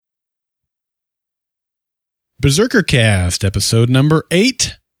Berserker Cast, episode number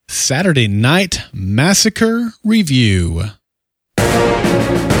 8, Saturday Night Massacre Review.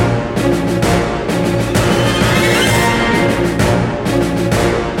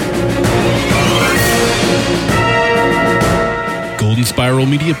 Golden Spiral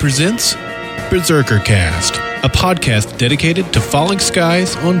Media presents Berserker Cast, a podcast dedicated to falling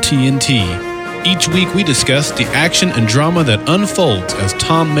skies on TNT. Each week we discuss the action and drama that unfolds as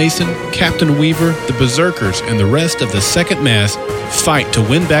Tom Mason, Captain Weaver, the Berserkers, and the rest of the Second Mass fight to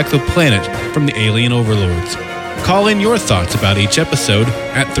win back the planet from the alien overlords. Call in your thoughts about each episode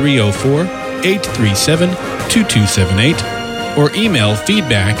at 304-837-2278 or email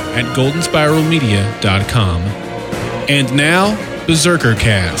feedback at goldenspiralmedia.com. And now, Berserker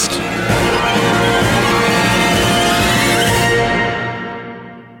Cast.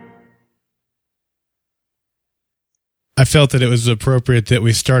 I felt that it was appropriate that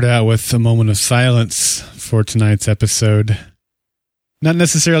we start out with a moment of silence for tonight's episode. Not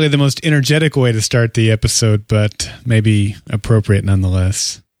necessarily the most energetic way to start the episode, but maybe appropriate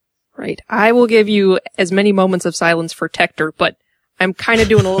nonetheless. Right. I will give you as many moments of silence for Tector, but I'm kind of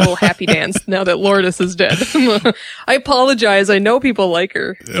doing a little happy dance now that Lourdes is dead. I apologize. I know people like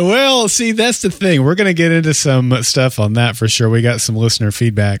her. Well, see, that's the thing. We're going to get into some stuff on that for sure. We got some listener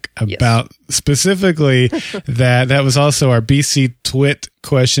feedback about specifically that. That was also our BC Twit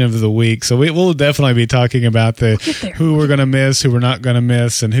question of the week. So we'll definitely be talking about who we're going to miss, who we're not going to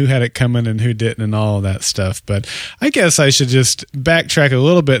miss, and who had it coming and who didn't and all of that stuff. But I guess I should just backtrack a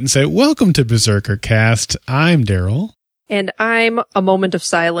little bit and say, welcome to Berserker Cast. I'm Daryl. And I'm a moment of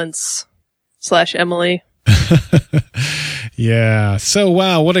silence / Emily. Yeah. So,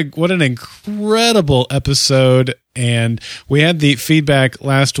 wow, what an incredible episode. And we had the feedback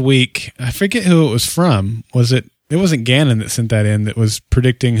last week. I forget who it was from. It wasn't Gannon that sent that in that was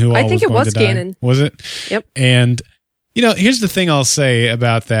predicting who all was going to die. I think it was Gannon. Was it? Yep. And, you know, here's the thing I'll say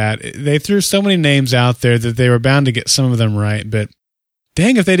about that. They threw so many names out there that they were bound to get some of them right, but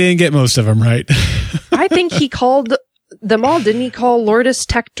dang if they didn't get most of them right. I think he called them all. Didn't he call Lourdes,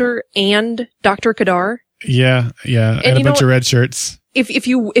 Tector, and Dr. Kadar? Yeah. And a bunch of red shirts. If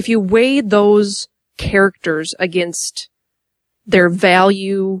you weigh those characters against their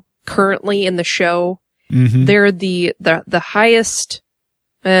value currently in the show, they're the highest,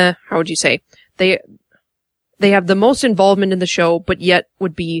 how would you say? They have the most involvement in the show, but yet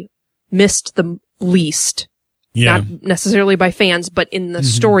would be missed the least. Yeah. Not necessarily by fans, but in the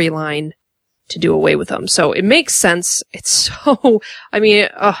storyline to do away with them. So it makes sense. It's so,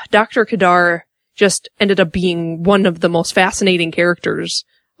 Dr. Kadar just ended up being one of the most fascinating characters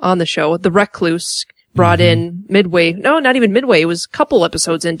on the show. The Recluse brought in midway. No, not even midway. It was a couple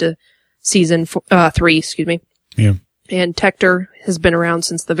episodes into season 3, excuse me. Yeah. And Tector has been around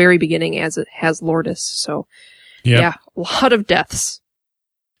since the very beginning, as it has Lourdes. So yeah, a lot of deaths.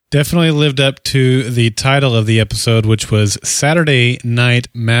 Definitely lived up to the title of the episode, which was Saturday Night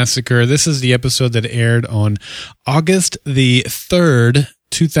Massacre. This is the episode that aired on August the 3rd,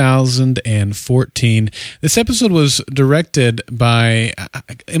 2014. This episode was directed by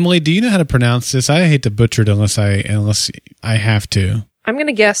Emily. Do you know how to pronounce this? I hate to butcher it unless I have to. I'm going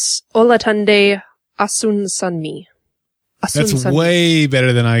to guess Olatunde Asunsanmi. That's way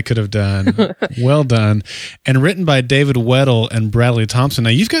better than I could have done. Well done. And written by David Weddle and Bradley Thompson.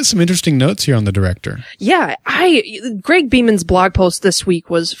 Now, you've got some interesting notes here on the director. Yeah, Greg Beeman's blog post this week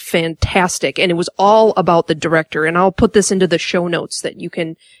was fantastic, and it was all about the director. And I'll put this into the show notes that you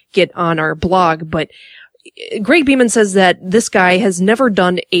can get on our blog. But Greg Beeman says that this guy has never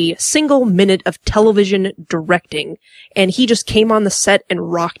done a single minute of television directing, and he just came on the set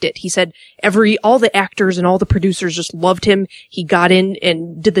and rocked it. He said all the actors and all the producers just loved him. He got in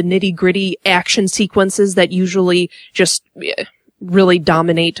and did the nitty-gritty action sequences that usually just really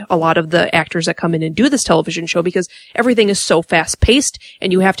dominate a lot of the actors that come in and do this television show, because everything is so fast-paced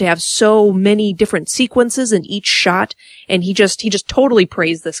and you have to have so many different sequences in each shot, and he just totally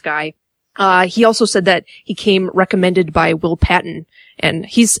praised this guy. He also said that he came recommended by Will Patton, and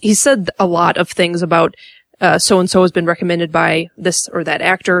he said a lot of things about, so-and-so has been recommended by this or that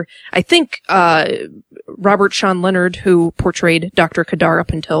actor. I think, Robert Sean Leonard, who portrayed Dr. Kadar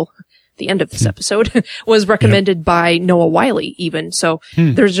up until the end of this episode, was recommended by Noah Wyle even. So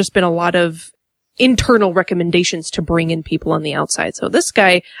there's just been a lot of internal recommendations to bring in people on the outside. So this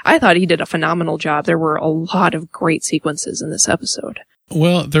guy, I thought he did a phenomenal job. There were a lot of great sequences in this episode.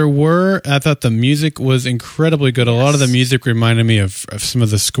 Well, I thought the music was incredibly good. Yes. A lot of the music reminded me of some of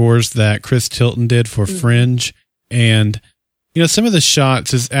the scores that Chris Tilton did for Fringe. And some of the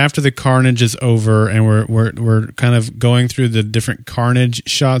shots is after the carnage is over and we're kind of going through the different carnage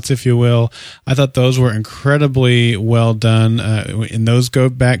shots, if you will. I thought those were incredibly well done, and those go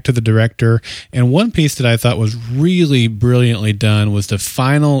back to the director. And one piece that I thought was really brilliantly done was the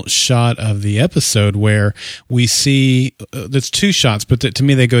final shot of the episode where we see, there's two shots, but to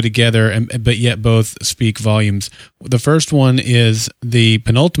me they go together, but yet both speak volumes. The first one is the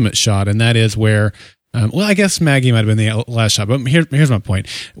penultimate shot, and that is where I guess Maggie might have been the last shot, but here's my point.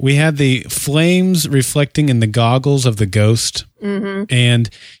 We had the flames reflecting in the goggles of the ghost, and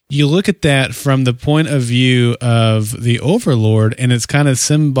you look at that from the point of view of the Overlord, and it's kind of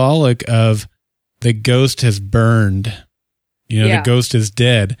symbolic of the ghost has burned. The ghost is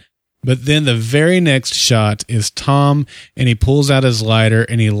dead. But then the very next shot is Tom, and he pulls out his lighter,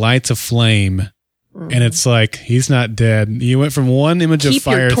 and he lights a flame. And it's like, he's not dead. You went from one image of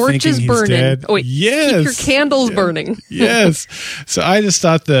fire thinking he's dead. Oh, wait, yes. Keep your candles burning. Yes. So I just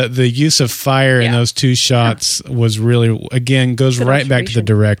thought the use of fire in those two shots was really, again, goes right back to the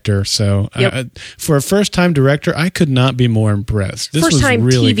director. So for a first-time director, I could not be more impressed. This first-time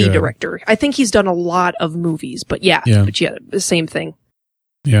was really TV good. director. I think he's done a lot of movies, but the same thing.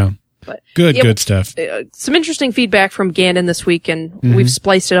 Yeah. But good stuff. Some interesting feedback from Gannon this week, and we've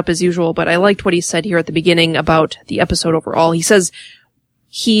spliced it up as usual, but I liked what he said here at the beginning about the episode overall. He says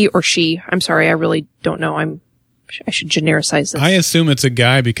he or she, I'm sorry, I really don't know. I should genericize this. I assume it's a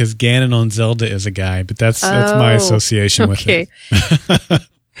guy because Ganon on Zelda is a guy, but that's my association with it.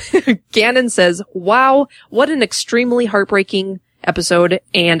 Gannon says, wow, what an extremely heartbreaking episode,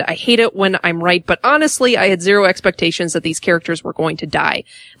 and I hate it when I'm right, but honestly, I had zero expectations that these characters were going to die.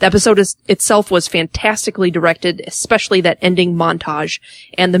 The episode itself was fantastically directed, especially that ending montage,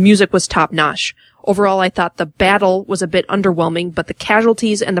 and the music was top-notch. Overall, I thought the battle was a bit underwhelming, but the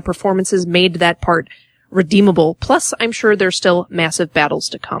casualties and the performances made that part redeemable. Plus, I'm sure there's still massive battles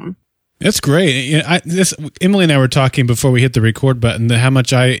to come. That's great. Emily and I were talking before we hit the record button how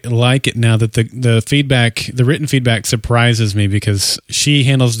much I like it now that the written feedback surprises me because she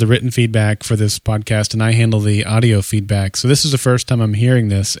handles the written feedback for this podcast and I handle the audio feedback. So this is the first time I'm hearing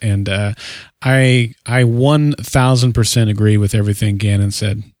this, and I 1000% agree with everything Gannon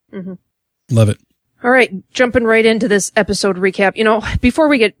said. Love it. All right, jumping right into this episode recap. Before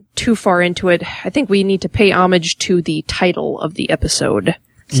we get too far into it, I think we need to pay homage to the title of the episode.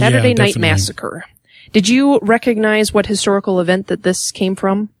 Saturday Night Massacre. Did you recognize what historical event that this came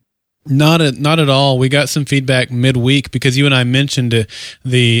from? Not at all. We got some feedback midweek because you and I mentioned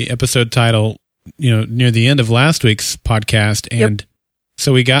the episode title, near the end of last week's podcast. And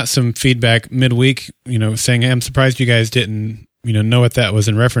so we got some feedback midweek, saying, hey, I'm surprised you guys didn't, know what that was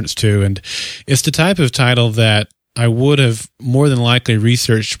in reference to. And it's the type of title that I would have more than likely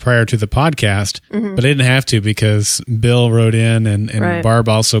researched prior to the podcast, but I didn't have to because Bill wrote in and Barb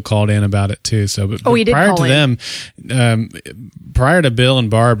also called in about it too. So, but he did prior call to in. them, prior to Bill and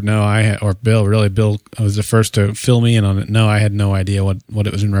Barb, Bill was the first to fill me in on it. No, I had no idea what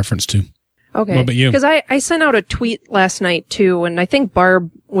it was in reference to. Okay. What about you? Because I sent out a tweet last night too, and I think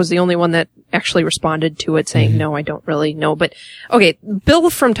Barb was the only one that actually responded to it saying, no, I don't really know. But okay, Bill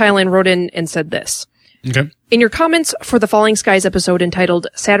from Thailand wrote in and said this. Okay. In your comments for the Falling Skies episode entitled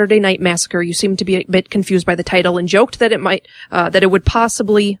Saturday Night Massacre, you seemed to be a bit confused by the title and joked that it would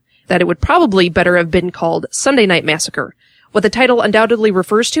probably better have been called Sunday Night Massacre. What the title undoubtedly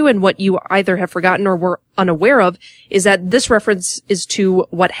refers to and what you either have forgotten or were unaware of is that this reference is to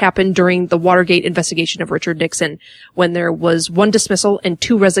what happened during the Watergate investigation of Richard Nixon, when there was one dismissal and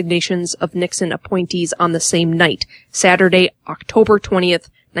 2 resignations of Nixon appointees on the same night, Saturday, October 20th,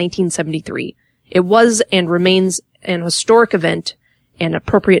 1973. It was and remains an historic event and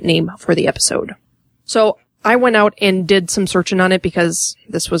appropriate name for the episode. So I went out and did some searching on it because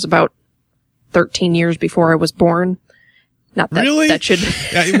this was about 13 years before I was born. Not that really? That should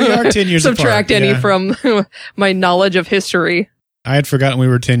we are 10 years subtract apart. any from my knowledge of history. I had forgotten we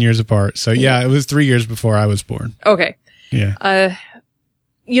were 10 years apart. So it was 3 years before I was born. Okay. Yeah.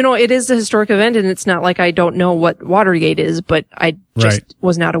 It is a historic event, and it's not like I don't know what Watergate is, but I just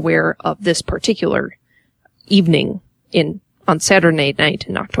was not aware of this particular evening on Saturday night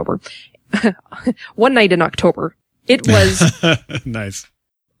in October. One night in October. It was nice.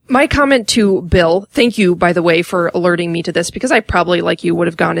 My comment to Bill, thank you, by the way, for alerting me to this, because I probably, like you, would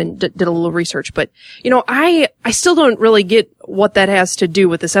have gone and did a little research. But, I still don't really get what that has to do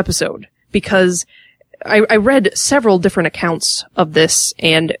with this episode, because I read several different accounts of this,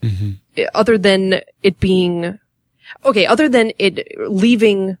 and other than it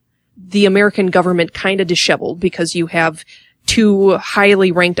leaving the American government kind of disheveled, because you have two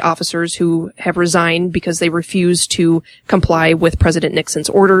highly ranked officers who have resigned because they refuse to comply with President Nixon's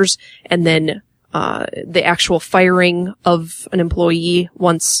orders, and then the actual firing of an employee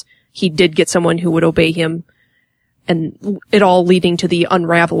once he did get someone who would obey him, and it all leading to the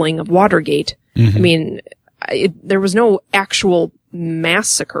unraveling of Watergate. I mean, there was no actual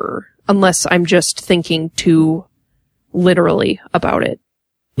massacre, unless I'm just thinking too literally about it.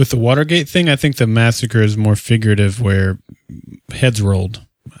 With the Watergate thing, I think the massacre is more figurative, where heads rolled,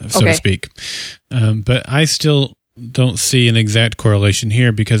 so to speak. But I still don't see an exact correlation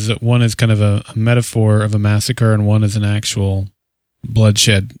here, because one is kind of a metaphor of a massacre and one is an actual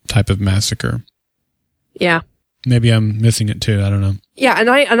bloodshed type of massacre. Yeah. Maybe I'm missing it too. I don't know. Yeah,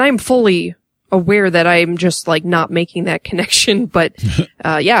 and I'm fully aware that I'm just like not making that connection, but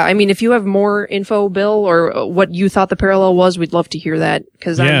yeah, I mean, if you have more info, Bill, or what you thought the parallel was, we'd love to hear that,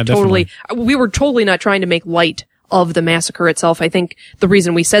 because we were totally not trying to make light of the massacre itself. I think the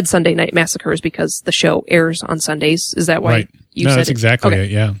reason we said Sunday Night Massacre is because the show airs on Sundays. Is that why you said that's exactly it.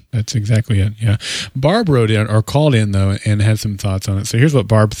 Yeah, that's exactly it. Yeah. Barb wrote in or called in though and had some thoughts on it. So here's what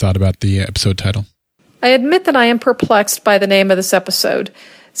Barb thought about the episode title. I admit that I am perplexed by the name of this episode,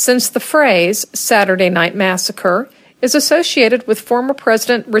 since the phrase Saturday Night Massacre is associated with former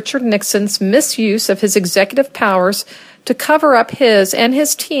President Richard Nixon's misuse of his executive powers to cover up his and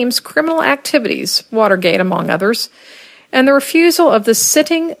his team's criminal activities, Watergate among others, and the refusal of the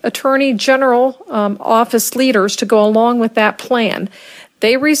sitting Attorney General office leaders to go along with that plan.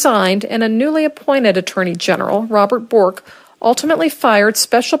 They resigned, and a newly appointed Attorney General, Robert Bork, ultimately fired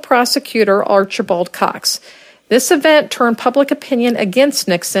Special Prosecutor Archibald Cox. This event turned public opinion against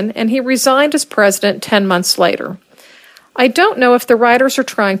Nixon, and he resigned as president 10 months later. I don't know if the writers are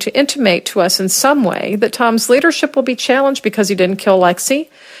trying to intimate to us in some way that Tom's leadership will be challenged because he didn't kill Lexi,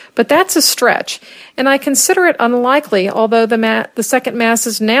 but that's a stretch, and I consider it unlikely, although the second mass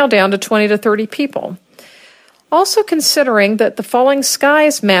is now down to 20 to 30 people. Also considering that the Falling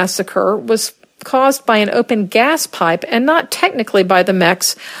Skies massacre was caused by an open gas pipe and not technically by the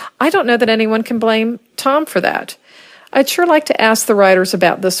mechs, I don't know that anyone can blame Tom for that. I'd sure like to ask the writers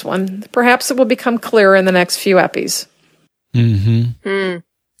about this one. Perhaps it will become clearer in the next few epis. Mm-hmm.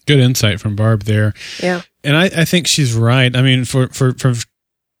 Good insight from Barb there. Yeah. And I think she's right. I mean,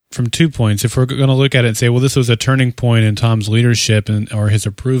 from 2 points, if we're going to look at it and say, well, this was a turning point in Tom's leadership or his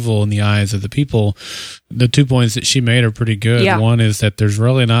approval in the eyes of the people, the 2 points that she made are pretty good. Yeah. One is that there's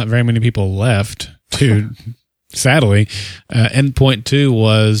really not very many people left sadly. And point 2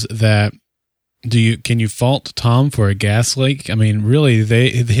 was that can you fault Tom for a gas leak? I mean, really,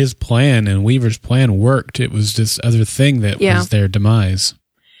 his plan and Weaver's plan worked. It was this other thing that was their demise.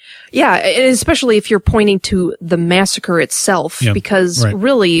 Yeah, and especially if you're pointing to the massacre itself, because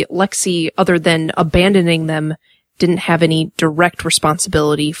really Lexi, other than abandoning them, didn't have any direct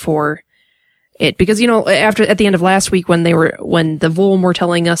responsibility for it. Because, at the end of last week when the Volm were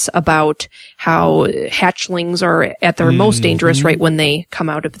telling us about how hatchlings are at their most dangerous right when they come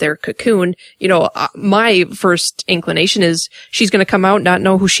out of their cocoon, my first inclination is she's going to come out, not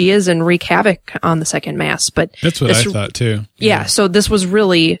know who she is, and wreak havoc on the second mass. But that's what I thought too. Yeah. So this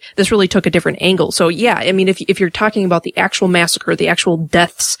really took a different angle. So yeah, I mean, if you're talking about the actual massacre, the actual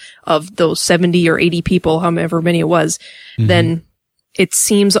deaths of those 70 or 80 people, however many it was, then it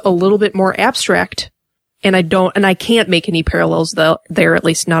seems a little bit more abstract, and I can't make any parallels there, at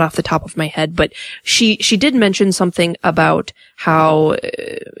least not off the top of my head, but she did mention something about how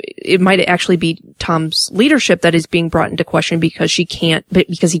it might actually be Tom's leadership that is being brought into question because he can't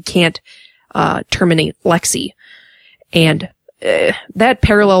terminate Lexi. And that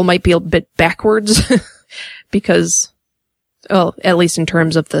parallel might be a bit backwards because, well, at least in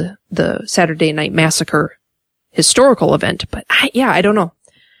terms of the Saturday Night Massacre historical event, but I don't know.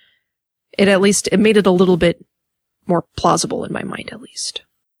 It made it a little bit more plausible in my mind, at least.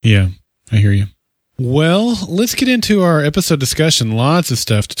 Yeah, I hear you. Well, let's get into our episode discussion. Lots of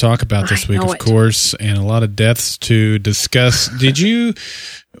stuff to talk about this week, of course, and a lot of deaths to discuss.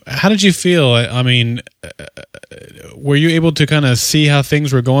 How did you feel? I mean, were you able to kind of see how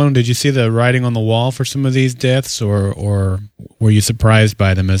things were going? Did you see the writing on the wall for some of these deaths, or were you surprised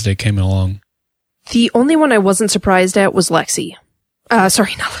by them as they came along? The only one I wasn't surprised at was Lexi.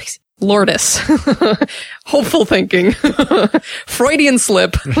 Sorry, not Lexi. Lourdes. Hopeful thinking. Freudian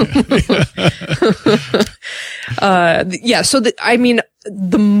slip. Yeah, so the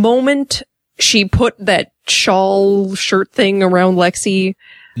moment she put that shawl shirt thing around Lexi,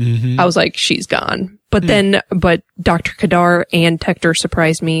 I was like, she's gone. But but Dr. Kadar and Tector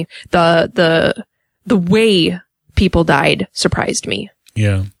surprised me. The way people died surprised me.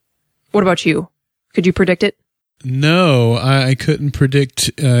 Yeah. What about you? Could you predict it? No, I couldn't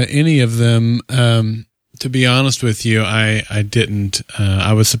predict any of them. To be honest with you, I didn't.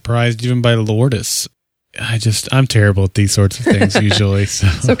 I was surprised even by Lourdes. I'm terrible at these sorts of things usually. So,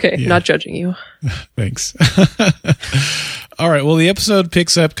 it's okay. Yeah. Not judging you. Thanks. All right. Well, the episode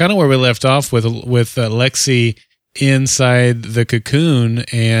picks up kind of where we left off with Lexi inside the cocoon,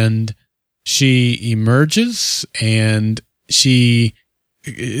 and she emerges, and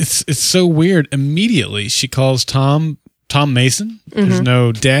it's so weird. Immediately, she calls Tom Mason. Mm-hmm. There's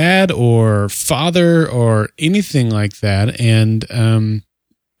no dad or father or anything like that, and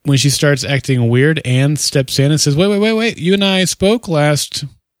when she starts acting weird, Anne steps in and says, wait. You and I spoke last,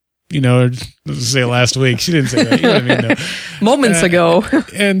 let's say last week. She didn't say that. You know what I mean? No. Moments ago.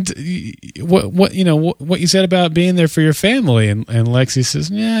 And what you said about being there for your family. And Lexi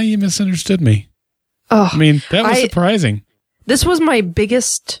says, yeah, you misunderstood me. Oh, I mean, that was surprising. This was my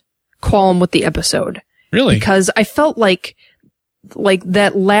biggest qualm with the episode. Really? Because I felt like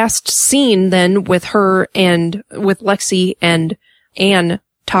that last scene then with her and with Lexi and Anne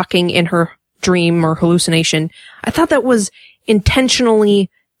talking in her dream or hallucination, I thought that was intentionally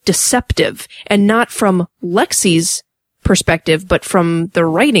deceptive, and not from Lexi's perspective, but from the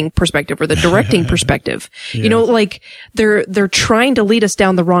writing perspective or the directing perspective. Yeah. They're trying to lead us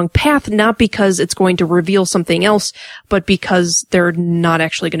down the wrong path, not because it's going to reveal something else, but because they're not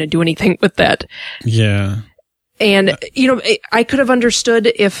actually going to do anything with that. Yeah. And, I could have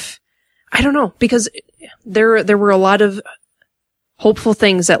understood if, I don't know, because there were a lot of hopeful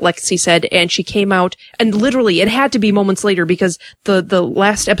things that Lexi said, and she came out, and literally it had to be moments later because the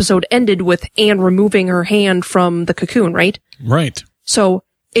last episode ended with Anne removing her hand from the cocoon, right? Right. So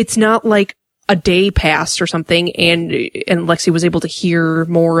it's not like a day passed or something, and Lexi was able to hear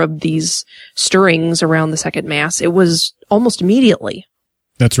more of these stirrings around the second mass. It was almost immediately.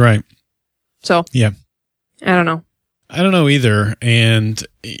 That's right. So yeah, I don't know. I don't know either, and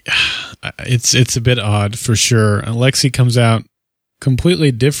it's a bit odd for sure. Lexi comes out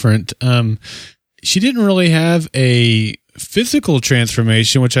completely different. She didn't really have a physical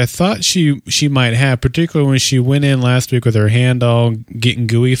transformation, which I thought she might have, particularly when she went in last week with her hand all getting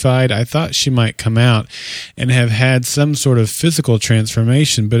gooey-fied. I thought she might come out and have had some sort of physical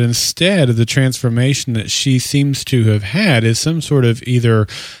transformation, but instead the transformation that she seems to have had is some sort of either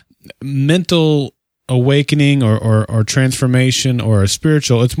mental awakening or transformation or a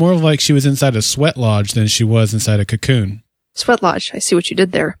spiritual. It's more like she was inside a sweat lodge than she was inside a cocoon. Sweat lodge. I see what you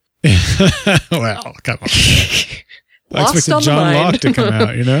did there. Well, come on. I expected John Locke to come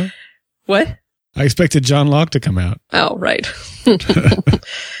out, What? I expected John Locke to come out. Oh, right.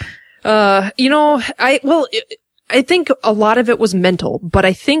 I think a lot of it was mental, but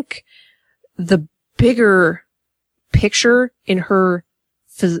I think the bigger picture in her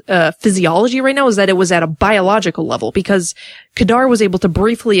physiology right now is that it was at a biological level, because Kadar was able to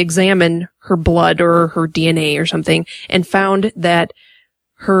briefly examine her blood or her DNA or something and found that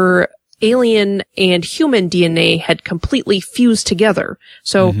her alien and human DNA had completely fused together.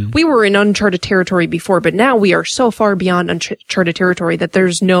 So we were in uncharted territory before, but now we are so far beyond uncharted territory that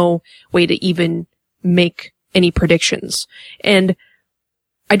there's no way to even make any predictions. And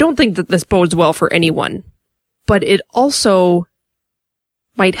I don't think that this bodes well for anyone, but it also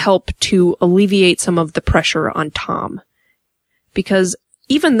might help to alleviate some of the pressure on Tom. Because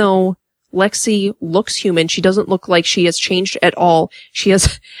even though Lexi looks human, she doesn't look like she has changed at all. She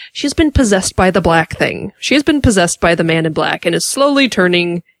has been possessed by the black thing. She has been possessed by the man in black and is slowly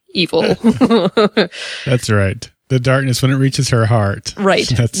turning evil. That's right. The darkness, when it reaches her heart.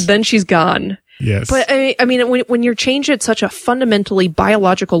 Right. Then she's gone. Yes. But I mean, when you're changed at such a fundamentally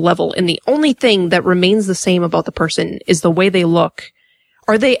biological level, and the only thing that remains the same about the person is the way they look,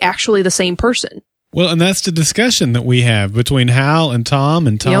 are they actually the same person? Well, and that's the discussion that we have between Hal and Tom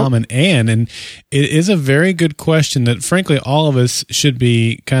and Anne. And it is a very good question that, frankly, all of us should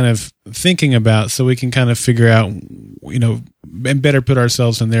be kind of thinking about, so we can kind of figure out, and better put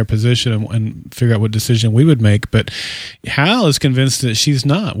ourselves in their position and figure out what decision we would make. But Hal is convinced that she's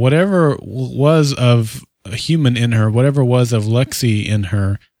not. Whatever was of a human in her, whatever was of Lexi in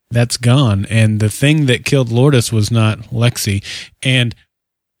her, that's gone. And the thing that killed Lourdes was not Lexi. And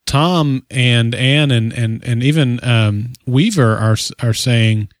Tom and Anne and even Weaver are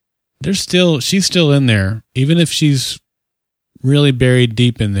saying she's still in there, even if she's really buried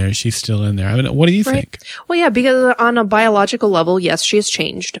deep in there. She's still in there. I mean, what do you think? Well, yeah, because on a biological level, yes, she has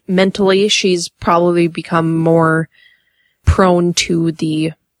changed. Mentally, she's probably become more prone to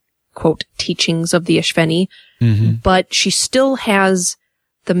the quote teachings of the Ishveni, but she still has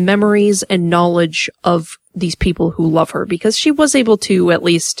the memories and knowledge of these people who love her, because she was able to at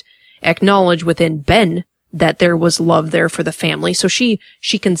least acknowledge within Ben that there was love there for the family. So she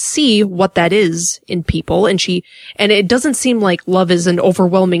can see what that is in people, and it doesn't seem like love is an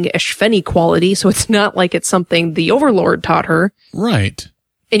overwhelming Eshfeni quality, so it's not like it's something the Overlord taught her. Right.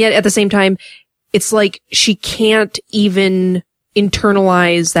 And yet at the same time, it's like she can't even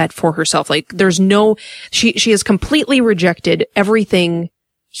internalize that for herself. Like she has completely rejected everything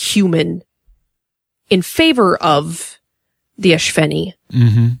human in favor of the Eshfeni.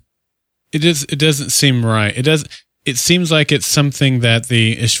 Mm-hmm. It doesn't seem right. It seems like it's something that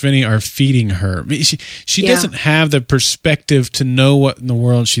the Eshfeni are feeding her. She doesn't have the perspective to know what in the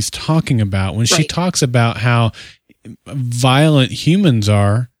world she's talking about. When she talks about how violent humans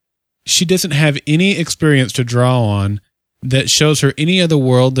are, she doesn't have any experience to draw on that shows her any other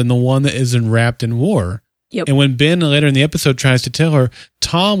world than the one that is enwrapped in war. Yep. And when Ben later in the episode tries to tell her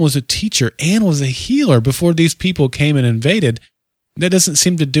Tom was a teacher and was a healer before these people came and invaded, that doesn't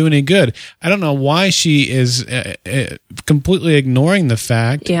seem to do any good. I don't know why she is completely ignoring the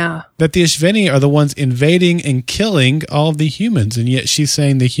fact that the Eshfeni are the ones invading and killing all of the humans, and yet she's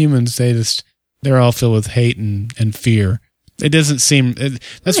saying the humans, they're all filled with hate and fear. It doesn't seem.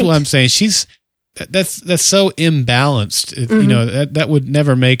 That's what I'm saying. That's so imbalanced. You know, that would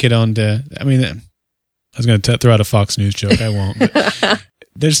never make it onto. I mean, I was going to throw out a Fox News joke. I won't. But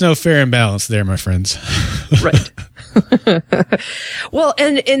there's no fair and balance there, my friends. Right. Well,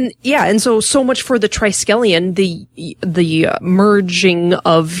 and so much for the Triskelion, the merging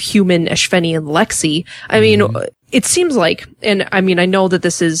of human, Eshfeni, and Lexi. I mean, it seems like, and I mean, I know that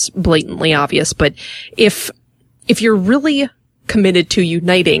this is blatantly obvious, but if you're really committed to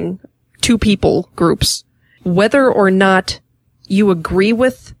uniting two people groups, whether or not you agree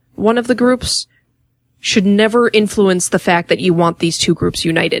with one of the groups should never influence the fact that you want these two groups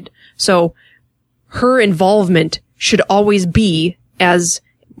united. So her involvement should always be as,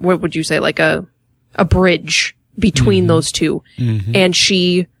 what would you say, like a bridge between those two. Mm-hmm. And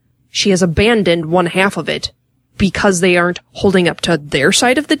she has abandoned one half of it because they aren't holding up to their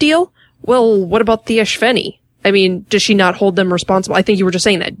side of the deal. Well, what about the Eshfeni? I mean, does she not hold them responsible? I think you were just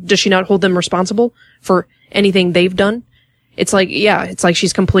saying that. Does she not hold them responsible for anything they've done? It's like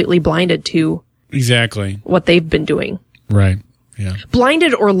she's completely blinded to exactly what they've been doing. Right. Yeah.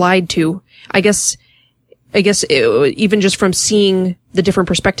 Blinded or lied to. I guess even just from seeing the different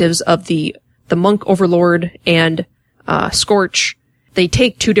perspectives of the monk overlord and Scorch, they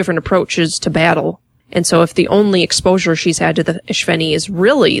take two different approaches to battle. And so if the only exposure she's had to the Eshfeni is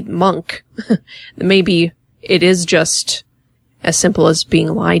really monk, maybe it is just as simple as being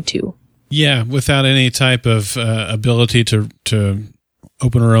lied to. Yeah, without any type of ability to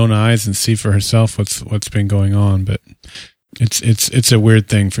open her own eyes and see for herself what's been going on. But it's a weird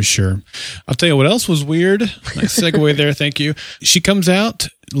thing for sure. I'll tell you what else was weird. Nice segue there. Thank you. She comes out.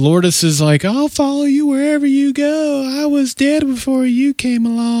 Lourdes is like, I'll follow you wherever you go. I was dead before you came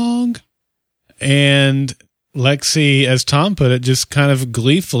along. And Lexi, as Tom put it, just kind of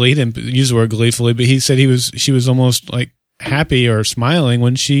gleefully, he didn't use the word gleefully, but he said she was almost like happy or smiling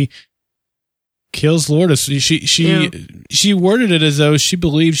when she kills Lourdes. She worded it as though she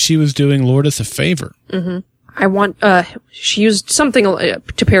believed she was doing Lourdes a favor. Mm-hmm. She used something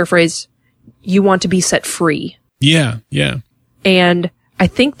to paraphrase, you want to be set free. Yeah, yeah. And I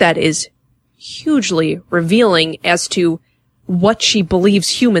think that is hugely revealing as to what she believes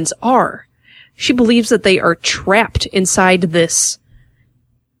humans are. She believes that they are trapped inside this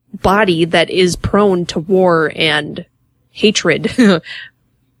body that is prone to war and hatred,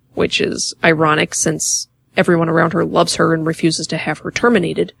 which is ironic since everyone around her loves her and refuses to have her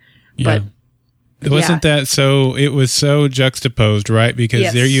terminated. Yeah. But wasn't that so? It was so juxtaposed, right?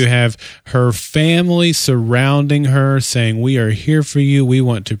 Because there you have her family surrounding her saying, we are here for you. We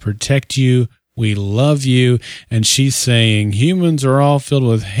want to protect you. We love you. And she's saying humans are all filled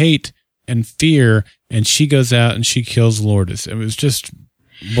with hate and fear. And she goes out and she kills Lourdes. It was just,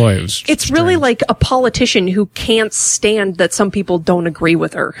 boy, it was It's strange. Really like a politician who can't stand that some people don't agree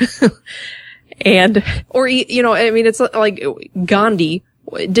with her. Or, you know, I mean, it's like Gandhi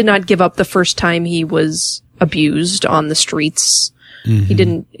did not give up the first time he was abused on the streets.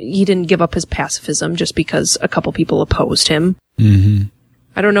 Mm-hmm. He didn't give up his pacifism just because a couple people opposed him. Mm-hmm.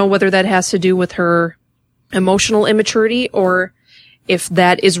 I don't know whether that has to do with her emotional immaturity or if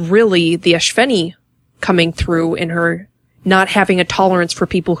that is really the Eshfeni coming through in her not having a tolerance for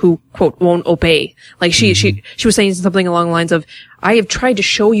people who, quote, won't obey. Like she was saying something along the lines of, I have tried to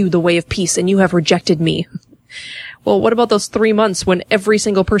show you the way of peace and you have rejected me. Well, what about those 3 months when every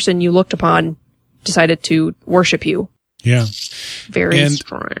single person you looked upon decided to worship you? Yeah. Very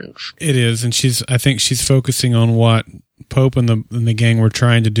strange. It is. And I think she's focusing on what Pope and the gang were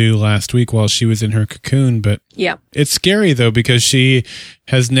trying to do last week while she was in her cocoon. But yeah, it's scary though, because she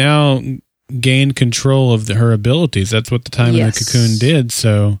has now gained control of her abilities. That's what the time in the cocoon did.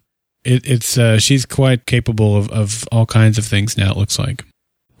 So it's she's quite capable of all kinds of things now, it looks like.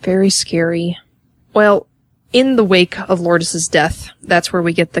 Very scary. Well, in the wake of Lourdes's death, that's where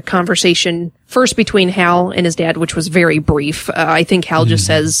we get the conversation first between Hal and his dad, which was very brief. I think Hal just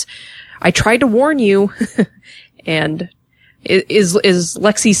says, "I tried to warn you." And is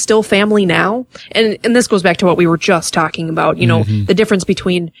Lexi still family now? And this goes back to what we were just talking about, you know, the difference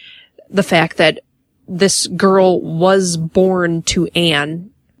between the fact that this girl was born to Anne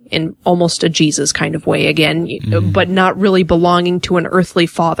in almost a Jesus kind of way again, but not really belonging to an earthly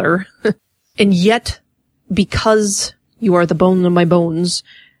father. And yet, because you are the bone of my bones,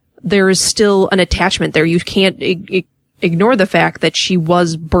 there is still an attachment there. You can't ignore the fact that she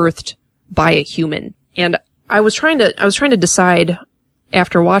was birthed by a human. And I was trying to decide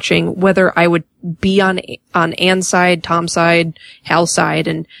after watching whether I would be on Anne's side, Tom's side, Hal's side.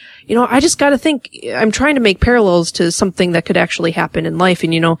 And, you know, I just gotta think, I'm trying to make parallels to something that could actually happen in life.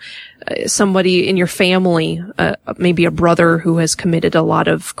 And, you know, somebody in your family, maybe a brother who has committed a lot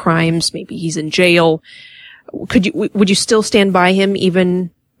of crimes, maybe he's in jail. Would you still stand by him?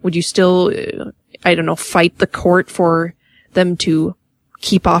 Would you still, I don't know, fight the court for them to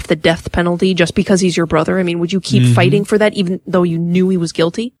keep off the death penalty just because he's your brother? I mean, would you keep fighting for that even though you knew he was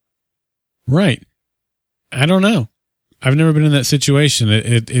guilty? Right. I don't know. I've never been in that situation.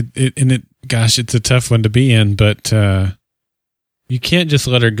 Gosh, it's a tough one to be in, but, you can't just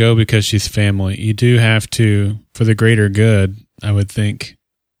let her go because she's family. You do have to, for the greater good, I would think,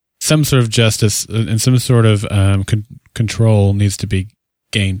 some sort of justice and some sort of control needs to be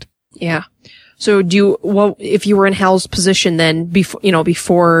gained. Yeah. So if you were in Hal's position then,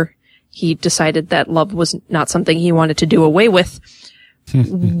 before he decided that love was not something he wanted to do away with,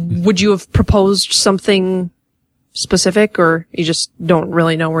 would you have proposed something specific, or you just don't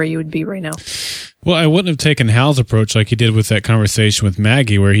really know where you would be right now? Well, I wouldn't have taken Hal's approach like he did with that conversation with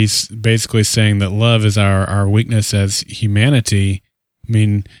Maggie, where he's basically saying that love is our weakness as humanity. I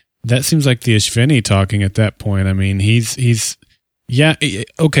mean, that seems like the Ishveni talking at that point. I mean, he's yeah,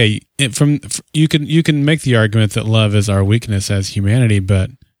 okay. You can make the argument that love is our weakness as humanity,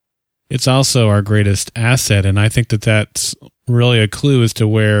 but it's also our greatest asset. And I think that that's really a clue as to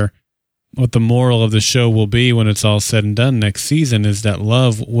what the moral of the show will be when it's all said and done next season, is that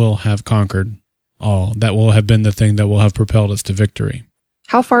love will have conquered all. That will have been the thing that will have propelled us to victory.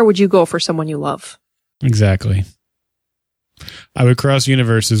 How far would you go for someone you love? Exactly. I would cross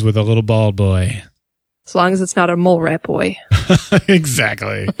universes with a little bald boy. As long as it's not a mole rat boy.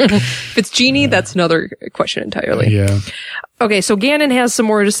 Exactly. If it's Genie, that's another question entirely. Yeah. Okay, so Gannon has some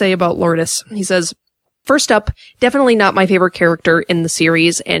more to say about Lourdes. He says, first up, definitely not my favorite character in the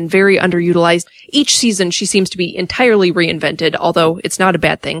series and very underutilized. Each season, she seems to be entirely reinvented, although it's not a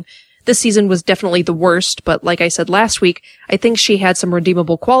bad thing. This season was definitely the worst, but like I said last week, I think she had some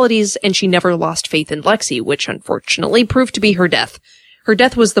redeemable qualities, and she never lost faith in Lexi, which unfortunately proved to be her death. Her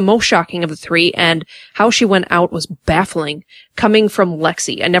death was the most shocking of the three, and how she went out was baffling, coming from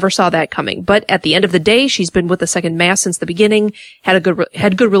Lexi. I never saw that coming, but at the end of the day, she's been with the Second Mass since the beginning, had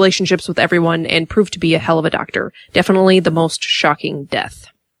good relationships with everyone, and proved to be a hell of a doctor. Definitely the most shocking death.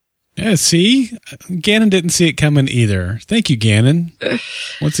 Yeah, see? Gannon didn't see it coming either. Thank you, Gannon.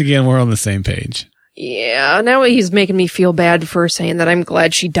 Once again, we're on the same page. Yeah, now he's making me feel bad for saying that I'm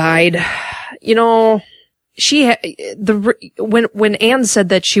glad she died. You know, when Anne said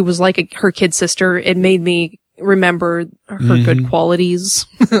that she was like her kid sister, it made me remember her good qualities.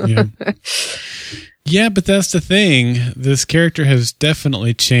 Yeah. Yeah, but that's the thing. This character has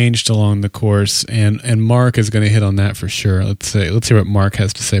definitely changed along the course, and Mark is going to hit on that for sure. Let's hear what Mark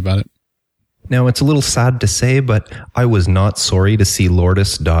has to say about it. Now, it's a little sad to say, but I was not sorry to see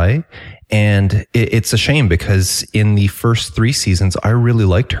Lourdes die. And it's a shame because in the first 3 seasons, I really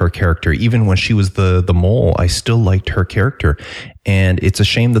liked her character. Even when she was the mole, I still liked her character. And it's a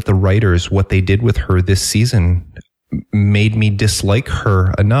shame that the writers, what they did with her this season, made me dislike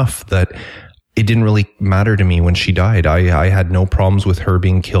her enough that it didn't really matter to me when she died. I had no problems with her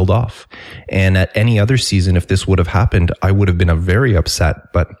being killed off. And at any other season, if this would have happened, I would have been very upset.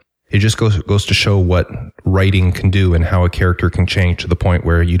 But it just goes to show what writing can do and how a character can change to the point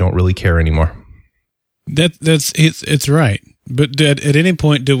where you don't really care anymore. It's right. But at any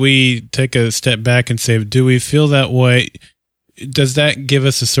point, do we take a step back and say, do we feel that way? Does that give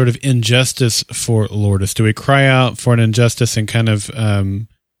us a sort of injustice for Lourdes? Do we cry out for an injustice and kind of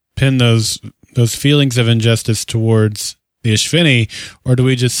pin those feelings of injustice towards the Ishveni, or do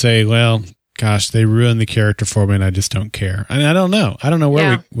we just say, well, gosh, they ruined the character for me and I just don't care. And I don't know. I don't know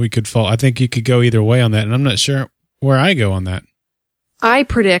where we could fall. I think you could go either way on that, and I'm not sure where I go on that. I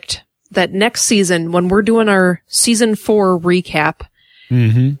predict that next season, when we're doing our season 4 recap,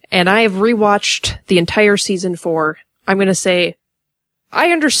 and I have rewatched the entire season 4, I'm going to say,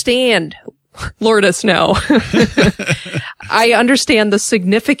 I understand Lourdes now. I understand the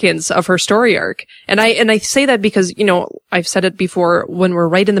significance of her story arc. And I say that because, you know, I've said it before, when we're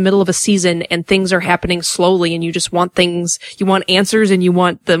right in the middle of a season and things are happening slowly and you just want things, you want answers and you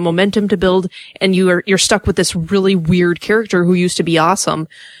want the momentum to build, and you're stuck with this really weird character who used to be awesome.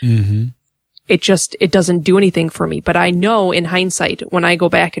 It doesn't do anything for me. But I know in hindsight, when I go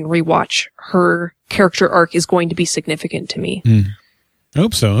back and rewatch, her character arc is going to be significant to me. I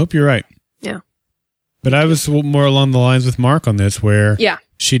hope so. I hope you're right. Yeah. But I was more along the lines with Mark on this, where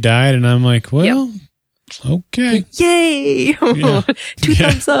she died, and I'm like, well, okay. Yay! Yeah. 2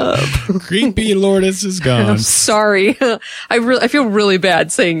 thumbs up. Creepy Lourdes is gone. I'm sorry. I feel really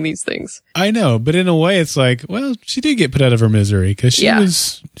bad saying these things. I know, but in a way, it's like, well, she did get put out of her misery, because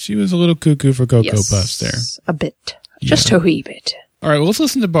she was a little cuckoo for Cocoa Puffs there. A bit. Just a wee bit. All right, well, let's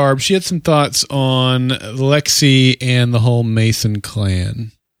listen to Barb. She had some thoughts on Lexi and the whole Mason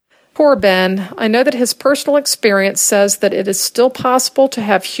clan. Poor Ben. I know that his personal experience says that it is still possible to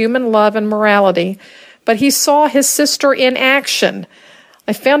have human love and morality, but he saw his sister in action.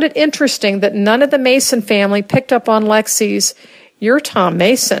 I found it interesting that none of the Mason family picked up on Lexi's, "You're Tom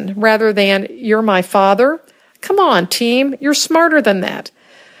Mason," rather than, "You're my father." Come on, team, you're smarter than that.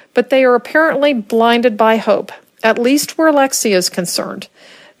 But they are apparently blinded by hope, at least where Lexi is concerned.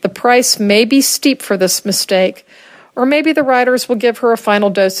 The price may be steep for this mistake, or maybe the writers will give her a final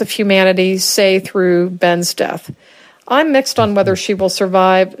dose of humanity, say through Ben's death. I'm mixed on whether she will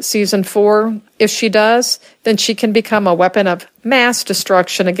survive season 4. If she does, then she can become a weapon of mass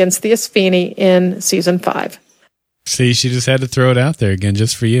destruction against the Isfini in season 5. See, she just had to throw it out there again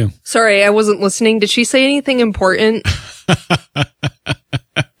just for you. Sorry, I wasn't listening. Did she say anything important?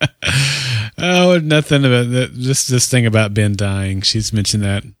 Oh, nothing about that. Just this thing about Ben dying. She's mentioned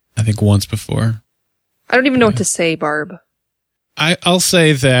that, I think, once before. I don't even know what to say, Barb. I'll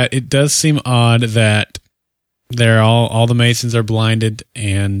say that it does seem odd that they're all the Masons are blinded,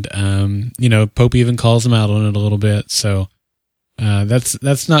 and you know, Pope even calls them out on it a little bit. So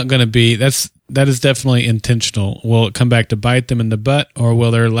that's not going to be that is definitely intentional. Will it come back to bite them in the butt, or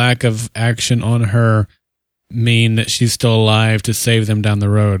will their lack of action on her mean that she's still alive to save them down the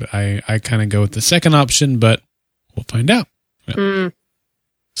road? I kind of go with the second option, but we'll find out.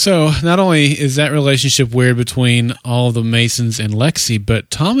 So not only is that relationship weird between all the Masons and Lexi,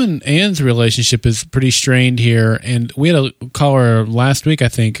 but Tom and Anne's relationship is pretty strained here. And we had a caller last week, I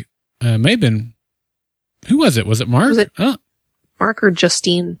think, may have been, who was it? Was it Mark? Was it Mark or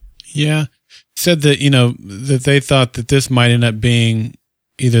Justine? Yeah. Said that, you know, that they thought that this might end up being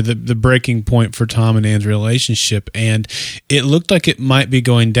either the breaking point for Tom and Anne's relationship. And it looked like it might be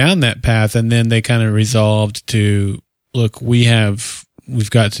going down that path. And then they kind of resolved to, look, we've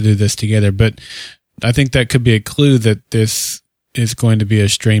got to do this together. But I think that could be a clue that this is going to be a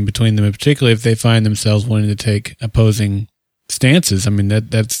strain between them, and particularly if they find themselves wanting to take opposing stances. I mean,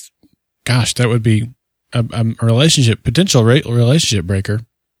 that would be a potential relationship breaker.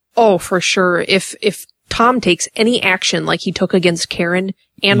 Oh, for sure. If Tom takes any action like he took against Karen,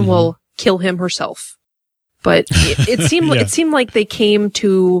 Anne will kill him herself. But it seemed like they came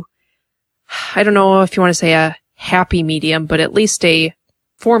to, I don't know if you want to say a happy medium, but at least a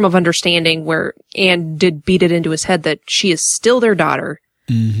form of understanding where Anne did beat it into his head that she is still their daughter,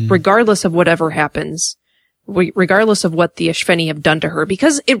 regardless of whatever happens, regardless of what the Ishveni have done to her,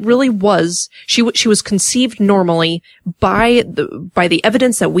 because it really was, she was conceived normally by the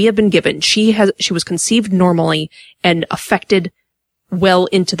evidence that we have been given. She was conceived normally and affected well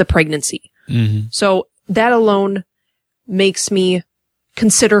into the pregnancy. So that alone makes me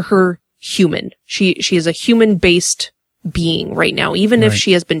consider her human. She is a human-based being right now, even if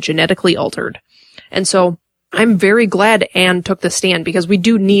she has been genetically altered. And so I'm very glad Anne took the stand, because we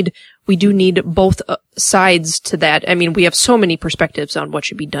do need both sides to that. I mean, we have so many perspectives on what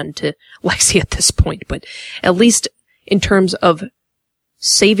should be done to Lexi at this point, but at least in terms of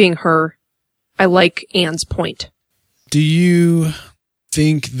saving her, I like Anne's point. Do you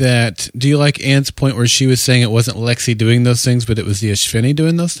like Anne's point where she was saying it wasn't Lexi doing those things, but it was the Ishveni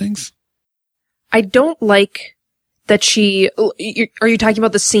doing those things? I don't like that are you talking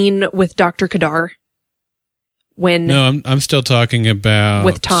about the scene with Dr. Kadar? No, I'm still talking about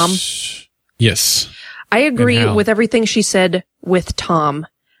with Tom. Yes. I agree with everything she said with Tom.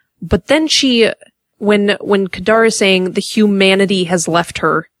 But then when Kadar is saying the humanity has left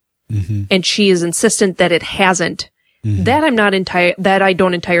her, and she is insistent that it hasn't. That I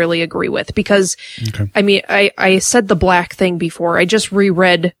don't entirely agree with, because I mean, I said the black thing before. I just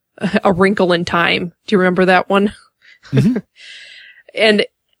reread A Wrinkle in Time. Do you remember that one? And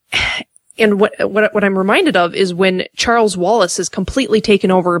what I'm reminded of is when Charles Wallace is completely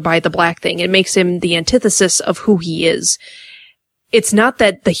taken over by the black thing. It makes him the antithesis of who he is. It's not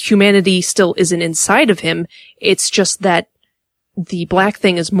that the humanity still isn't inside of him. It's just that the black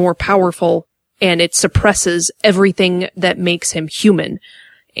thing is more powerful, and it suppresses everything that makes him human.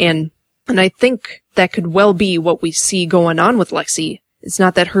 And I think that could well be what we see going on with Lexi. It's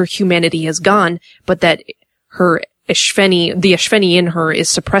not that her humanity has gone, but that the Ishveni in her is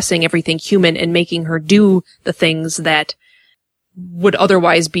suppressing everything human and making her do the things that would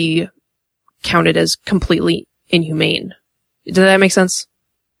otherwise be counted as completely inhumane. Does that make sense?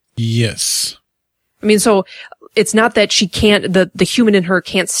 Yes. I mean, so it's not that she can't, the human in her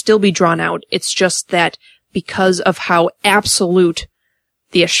can't still be drawn out. It's just that because of how absolute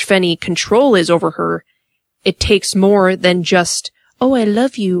the Ishveni control is over her, it takes more than just, oh, I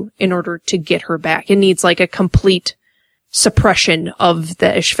love you, in order to get her back. It needs like a complete suppression of the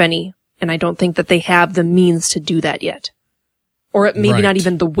Ishveni. And I don't think that they have the means to do that yet. Or maybe not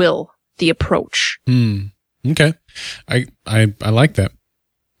even the will, the approach. Okay. I like that.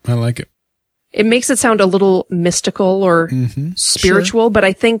 I like it. It makes it sound a little mystical or spiritual, but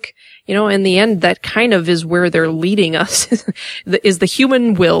I think, in the end, that kind of is where they're leading us. Is the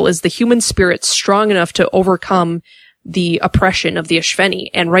human will, is the human spirit strong enough to overcome the oppression of the Ishveni?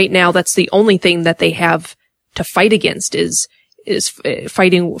 And right now, that's the only thing that they have to fight against is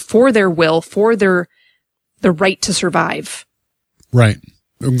fighting for their will, for the right to survive. Right.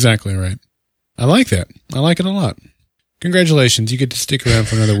 Exactly right. I like that. I like it a lot. Congratulations. You get to stick around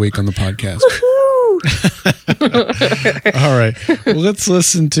for another week on the podcast. All right. Well, let's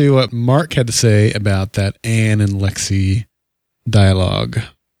listen to what Mark had to say about that Anne and Lexi dialogue.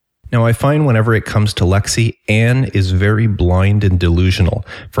 Now, I find whenever it comes to Lexi, Anne is very blind and delusional.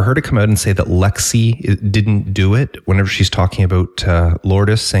 For her to come out and say that Lexi didn't do it, whenever she's talking about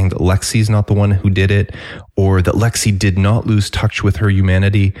Lourdes, saying that Lexi's not the one who did it, or that Lexi did not lose touch with her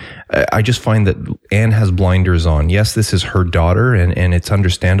humanity, I just find that Anne has blinders on. Yes, this is her daughter, and it's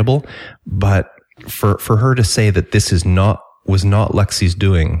understandable, but for her to say that this was not Lexi's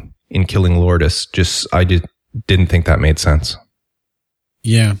doing in killing Lourdes, I didn't think that made sense.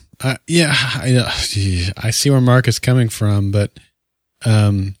 Yeah. I see where Mark is coming from, but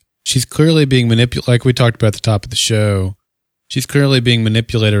she's clearly being manipulated, like we talked about at the top of the show. She's clearly being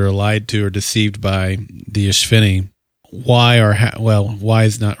manipulated or lied to or deceived by the Ishveni. Why or how? Well, why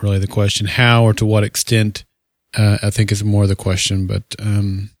is not really the question. How or to what extent, I think is more the question, but I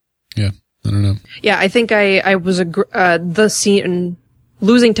don't know. Yeah, I think I was the scene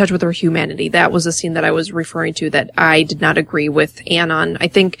losing touch with her humanity. That was the scene that I was referring to that I did not agree with Anne on. I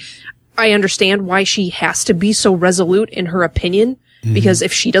think I understand why she has to be so resolute in her opinion, because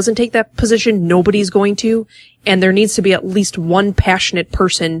if she doesn't take that position, nobody's going to. And there needs to be at least one passionate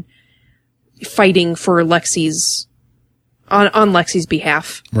person fighting for Lexi's, on Lexi's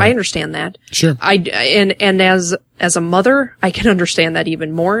behalf. Right. I understand that. Sure. And as a mother, I can understand that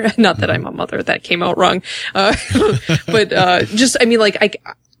even more. Not that I'm a mother, that came out wrong. But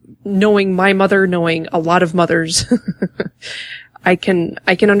knowing my mother, knowing a lot of mothers, I can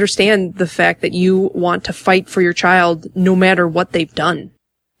understand the fact that you want to fight for your child no matter what they've done.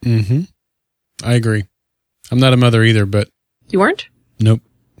 Mm-hmm. I agree. I'm not a mother either, but. You aren't? Nope.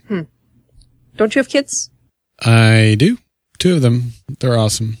 Don't you have kids? I do. 2 of them. They're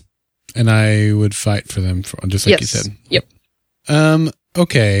awesome. And I would fight for them, just like you said. Yep.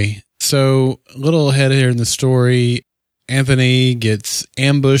 Okay. So a little ahead here in the story, Anthony gets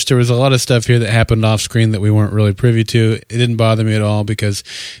ambushed. There was a lot of stuff here that happened off screen that we weren't really privy to. It didn't bother me at all because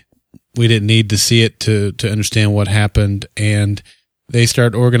we didn't need to see it to understand what happened. And they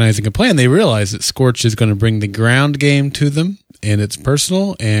start organizing a plan. They realize that Scorch is going to bring the ground game to them, and it's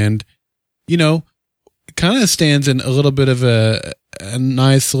personal, and, kind of stands in a little bit of a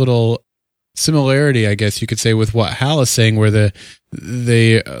nice little similarity, I guess you could say, with what Hal is saying, where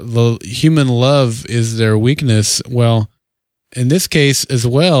the human love is their weakness. Well, in this case as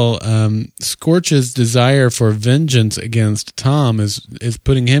well, Scorch's desire for vengeance against Tom is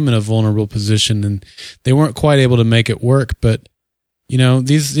putting him in a vulnerable position, and they weren't quite able to make it work. But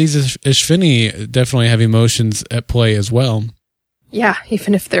these Ishveni definitely have emotions at play as well. Yeah,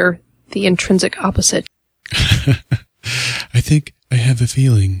 even if they're the intrinsic opposite. I think I have a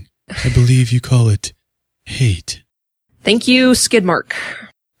feeling. I believe you call it hate. Thank you, Skidmark.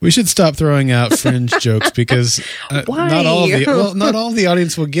 We should stop throwing out Fringe jokes because not all of the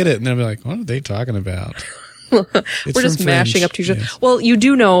audience will get it, and they'll be like, "What are they talking about?" We're just mashing up two shows. Yes. Well, you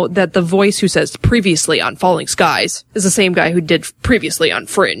do know that the voice who says previously on Falling Skies is the same guy who did previously on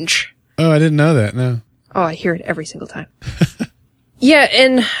Fringe. Oh, I didn't know that. No. Oh, I hear it every single time. Yeah,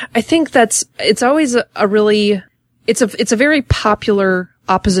 and I think it's always it's a very popular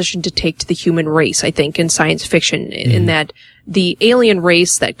opposition to take to the human race, I think, in science fiction, in that the alien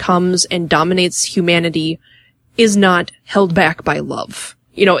race that comes and dominates humanity is not held back by love.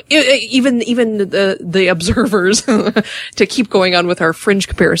 You know, even the observers, to keep going on with our Fringe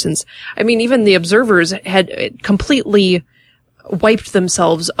comparisons, I mean, even the observers had completely wiped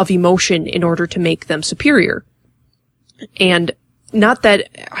themselves of emotion in order to make them superior. And not that,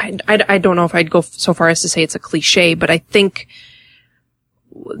 I don't know if I'd go so far as to say it's a cliche, but I think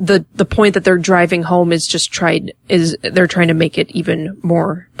the point that they're driving home is they're trying to make it even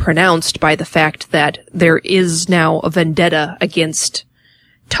more pronounced by the fact that there is now a vendetta against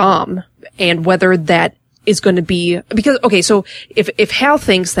Tom, and whether that is going to be, because, okay, so if Hal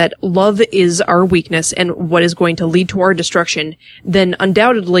thinks that love is our weakness and what is going to lead to our destruction, then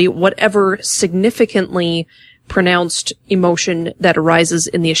undoubtedly whatever significantly pronounced emotion that arises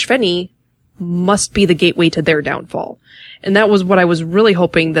in the Ishveni must be the gateway to their downfall. And that was what I was really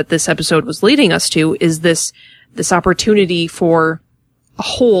hoping that this episode was leading us to, is this opportunity for a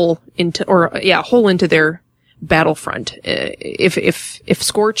hole into their battlefront. If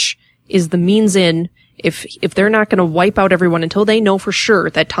Scorch is the means in, if they're not going to wipe out everyone until they know for sure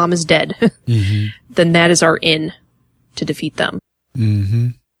that Tom is dead, then that is our in to defeat them. Mm-hmm.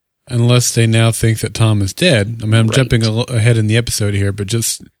 Unless they now think that Tom is dead. I mean, I'm jumping ahead in the episode here, but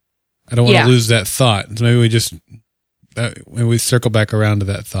I don't want to lose that thought. So maybe we circle back around to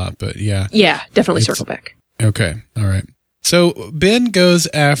that thought, but yeah. Yeah, definitely circle back. Okay. All right. So Ben goes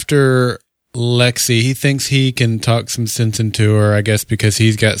after Lexi. He thinks he can talk some sense into her, I guess, because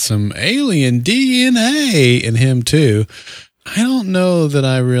he's got some alien DNA in him too. I don't know that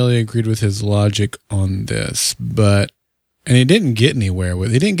I really agreed with his logic on this, and he didn't get anywhere with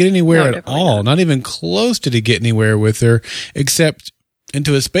it. He didn't get anywhere at all. Not even close did he get anywhere with her, except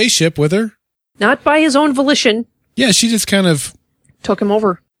into a spaceship with her. Not by his own volition. Yeah, she just kind of took him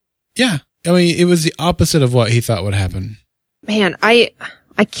over. Yeah. I mean, it was the opposite of what he thought would happen. Man, I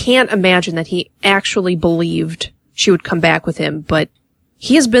can't imagine that he actually believed she would come back with him, but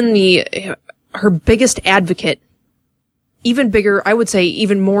he has been her biggest advocate, even bigger, I would say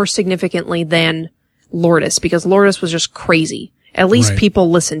even more significantly than Lourdes, because Lourdes was just crazy. At least people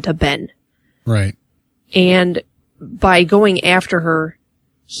listened to Ben. Right. And by going after her,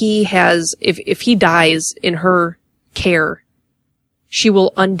 he has, if he dies in her care, she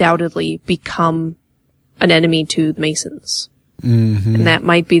will undoubtedly become an enemy to the Masons. Mm-hmm. And that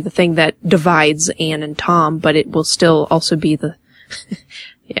might be the thing that divides Anne and Tom, but it will still also be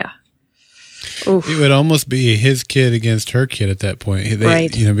yeah. Oof. It would almost be his kid against her kid at that point.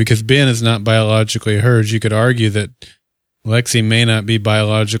 Right. You know, because Ben is not biologically hers. You could argue that Lexi may not be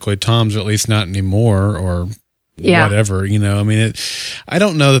biologically Tom's, or at least not anymore, or whatever, you know. I mean, I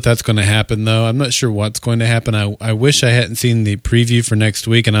don't know that that's going to happen, though. I'm not sure what's going to happen. I wish I hadn't seen the preview for next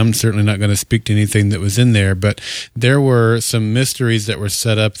week, and I'm certainly not going to speak to anything that was in there, but there were some mysteries that were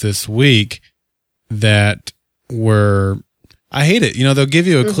set up this week that were... I hate it. You know, they'll give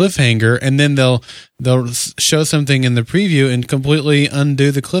you a cliffhanger and then they'll show something in the preview and completely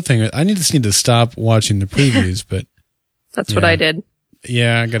undo the cliffhanger. I just need to stop watching the previews, but that's what I did.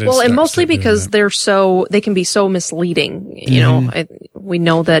 Yeah, I got to. Well, and mostly because they can be so misleading. You know, we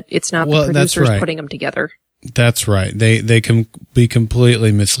know that it's not the producers putting them together. That's right. They can be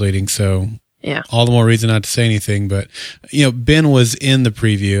completely misleading. So yeah, all the more reason not to say anything. But you know, Ben was in the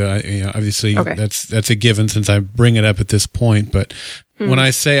preview. Obviously that's a given since I bring it up at this point. But when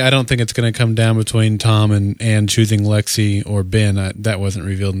I say I don't think it's going to come down between Tom and choosing Lexi or Ben, that wasn't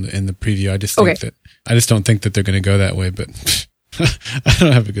revealed in the preview. I just think I just don't think that they're going to go that way. But I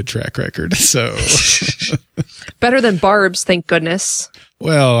don't have a good track record, so better than Barb's, thank goodness.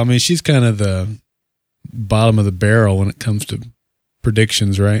 Well, I mean, she's kind of the bottom of the barrel when it comes to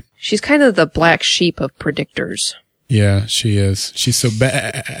predictions, right? She's kind of the black sheep of predictors. Yeah, she is. She's so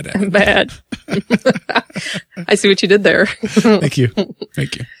bad. Bad. I see what you did there. Thank you.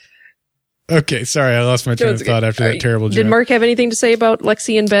 Okay, sorry, I lost my train of thought after that terrible joke. Did Mark have anything to say about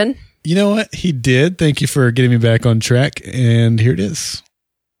Lexi and Ben? You know what? He did. Thank you for getting me back on track, and here it is.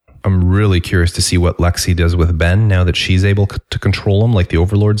 I'm really curious to see what Lexi does with Ben now that she's able to control him like the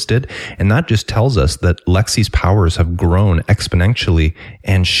Overlords did. And that just tells us that Lexi's powers have grown exponentially,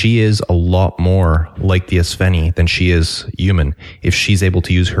 and she is a lot more like the Espheni than she is human if she's able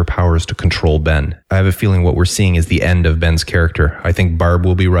to use her powers to control Ben. I have a feeling what we're seeing is the end of Ben's character. I think Barb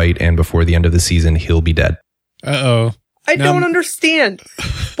will be right, and before the end of the season, he'll be dead. Uh-oh. I don't understand.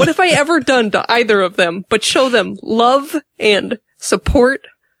 What have I ever done to either of them but show them love and support?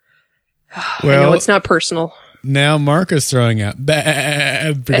 Well, I know it's not personal. Now Mark is throwing out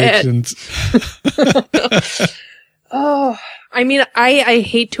bad predictions. Oh, I mean, I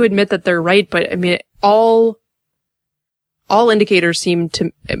hate to admit that they're right, but I mean, all indicators seem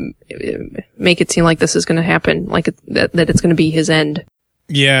to make it seem like this is going to happen, like that it's going to be his end.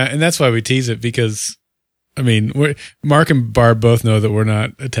 Yeah, and that's why we tease it, because I mean, Mark and Barb both know that we're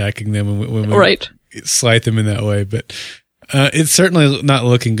not attacking them when we right. slight them in that way, but it's certainly not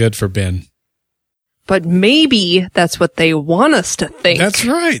looking good for Ben. But maybe that's what they want us to think. That's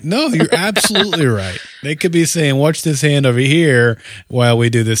right. No, you're absolutely right. They could be saying, watch this hand over here while we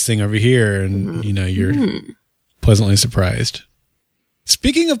do this thing over here, and you're pleasantly surprised.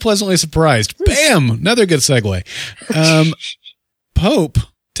 Speaking of pleasantly surprised, bam! Another good segue. Pope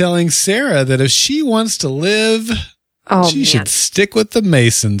telling Sarah that if she wants to live, she should stick with the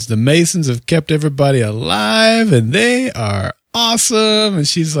Masons. The Masons have kept everybody alive, and they are awesome. And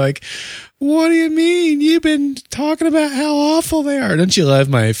she's like, what do you mean? You've been talking about how awful they are. Don't you love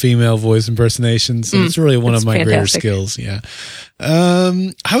my female voice impersonations? It's really one of my greater skills. Yeah.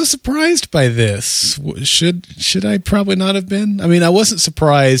 I was surprised by this. Should I probably not have been? I mean, I wasn't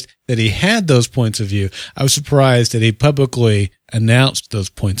surprised that he had those points of view. I was surprised that he publicly announced those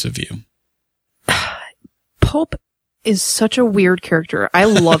points of view. Pope is such a weird character. I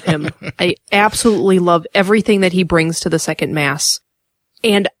love him. I absolutely love everything that he brings to the Second Mass.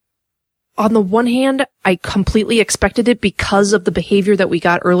 And on the one hand, I completely expected it because of the behavior that we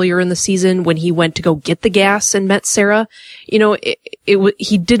got earlier in the season when he went to go get the gas and met Sarah. You know,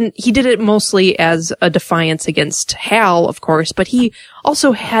 he did it mostly as a defiance against Hal, of course, but he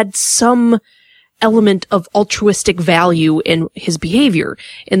also had some element of altruistic value in his behavior,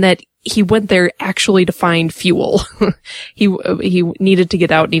 in that he went there actually to find fuel. He needed to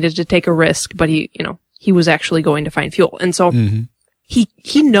get out, needed to take a risk, but he was actually going to find fuel. And so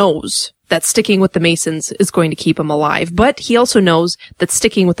he knows that sticking with the Masons is going to keep him alive, but he also knows that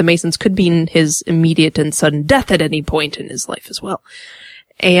sticking with the Masons could mean his immediate and sudden death at any point in his life as well.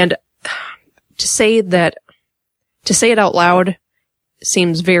 And to say it out loud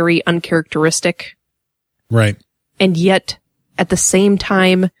seems very uncharacteristic. Right. And yet, at the same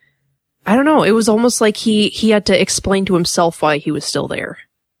time, I don't know, it was almost like he had to explain to himself why he was still there.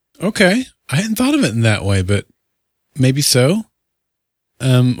 Okay. I hadn't thought of it in that way, but maybe so.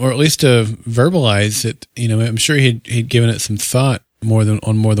 Or at least to verbalize it. You know, I'm sure he'd given it some thought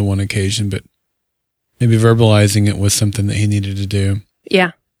on more than one occasion, but maybe verbalizing it was something that he needed to do.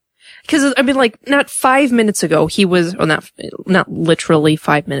 Yeah. Because, I mean, like, not 5 minutes ago, he was, well, not literally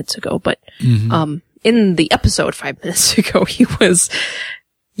 5 minutes ago, but, in the episode 5 minutes ago, he was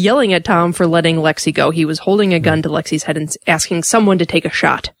yelling at Tom for letting Lexi go. He was holding a gun to Lexi's head and asking someone to take a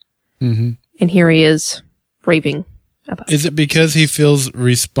shot. Mm-hmm. And here he is raving about it. Is it because he feels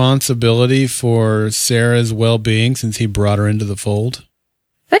responsibility for Sarah's well-being since he brought her into the fold?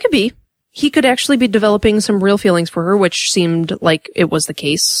 That could be. He could actually be developing some real feelings for her, which seemed like it was the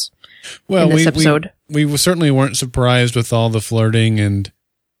case in this episode. We certainly weren't surprised with all the flirting and,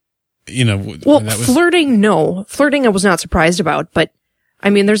 flirting, no. Flirting I was not surprised about, but, I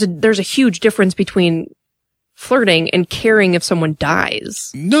mean, there's a huge difference between flirting and caring if someone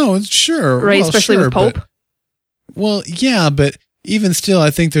dies. No, sure. Right, well, especially with Pope. But even still, I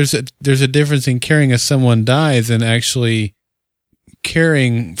think there's a difference in caring if someone dies and actually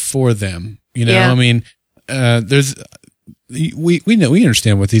caring for them. I mean, we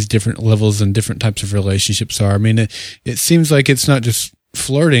understand what these different levels and different types of relationships are. I mean, it seems like it's not just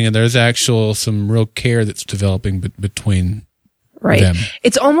flirting, and there's some real care that's developing between them.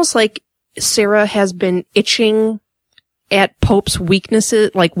 It's almost like Sarah has been itching at Pope's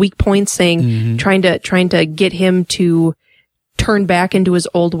weaknesses, like weak points, saying, trying to get him to turn back into his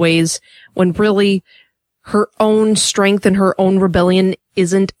old ways, when really her own strength and her own rebellion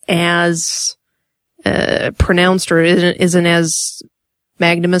isn't as pronounced, or isn't as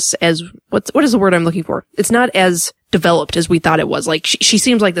magnanimous as what is the word I'm looking for? It's not as developed as we thought it was. Like she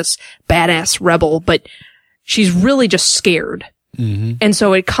seems like this badass rebel, but she's really just scared. And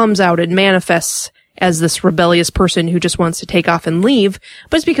so it comes out and manifests as this rebellious person who just wants to take off and leave,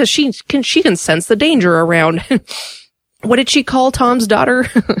 but it's because she can sense the danger around. what did she call Tom's daughter?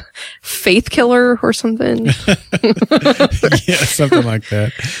 Faith killer or something? Yeah, something like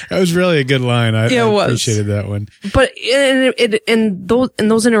that. That was really a good line. I appreciated that one. But and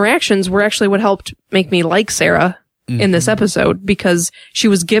those interactions were actually what helped make me like Sarah in this episode, because she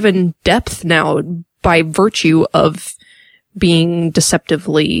was given depth now by virtue of being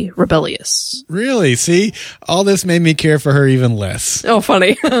deceptively rebellious. Really? See, all this made me care for her even less. Oh,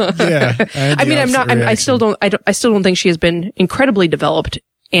 funny. Yeah. I still don't think she has been incredibly developed,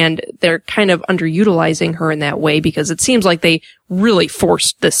 and they're kind of underutilizing her in that way, because it seems like they really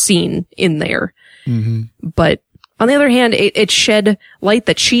forced the scene in there. Mm-hmm. But on the other hand, it shed light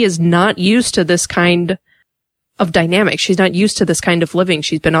that she is not used to this kind of dynamic. She's not used to this kind of living.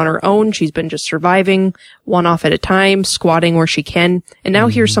 She's been on her own. She's been just surviving one off at a time, squatting where she can. And now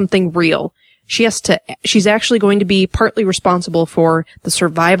here's something real. She's actually going to be partly responsible for the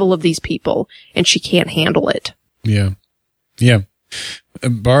survival of these people, and she can't handle it. Yeah. Yeah.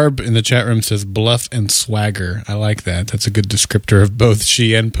 Barb in the chat room says bluff and swagger. I like that. That's a good descriptor of both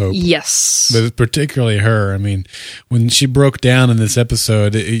she and Pope. Yes. But particularly her. I mean, when she broke down in this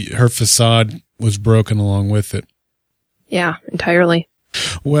episode, her facade was broken along with it. Yeah, entirely.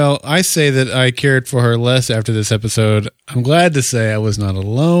 Well, I say that I cared for her less after this episode. I'm glad to say I was not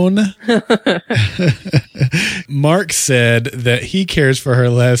alone. Mark said that he cares for her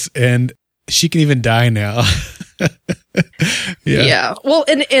less, and she can even die now. Yeah. Well,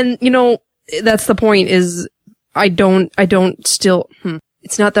 and you know, that's the point, is I don't still,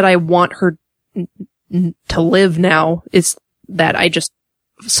 it's not that I want her to live now. It's that I just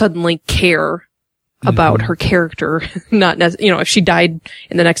suddenly care about her character. Not if she died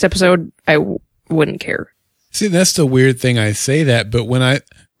in the next episode, I wouldn't care. See, that's the weird thing. I say that, but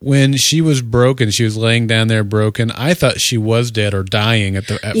when she was broken, she was laying down there broken, I thought she was dead or dying at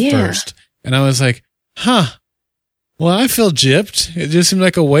first. And I was like, well, I feel gypped. It just seemed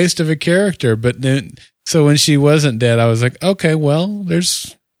like a waste of a character. But then, so when she wasn't dead, I was like, okay, well,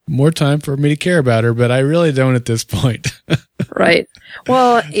 there's more time for me to care about her, but I really don't at this point. Right.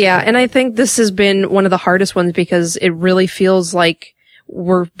 Well, yeah. And I think this has been one of the hardest ones, because it really feels like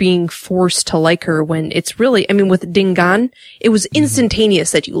we're being forced to like her, when it's really, I mean, with Dingaan, it was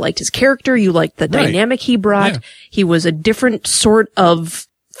instantaneous that you liked his character. You liked the dynamic he brought. Yeah. He was a different sort of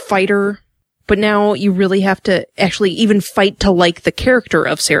fighter, but now you really have to actually even fight to like the character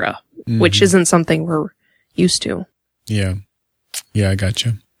of Sarah, which isn't something we're used to. Yeah. Yeah, I got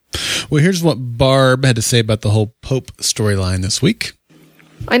you. Well, here's what Barb had to say about the whole Pope storyline this week.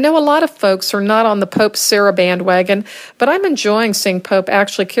 I know a lot of folks are not on the Pope Sarah bandwagon, but I'm enjoying seeing Pope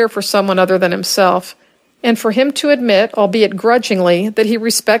actually care for someone other than himself. And for him to admit, albeit grudgingly, that he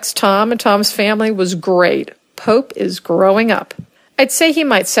respects Tom and Tom's family was great. Pope is growing up. I'd say he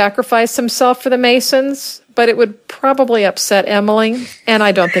might sacrifice himself for the Masons, but it would probably upset Emily, and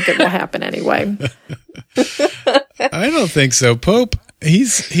I don't think it will happen anyway. I don't think so. Pope,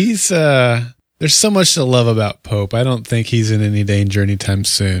 he's there's so much to love about Pope. I don't think he's in any danger anytime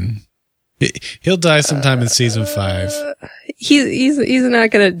soon. He'll die sometime in season 5. He's not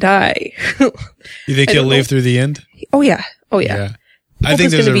going to die. You think he'll live through the end? Oh yeah. Yeah. I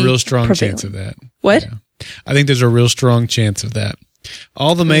think there's a real strong chance of that. What? Yeah. I think there's a real strong chance of that.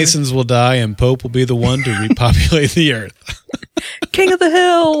 All the Masons will die, and Pope will be the one to repopulate the earth. King of the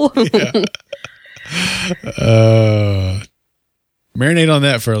hill. Yeah. Marinate on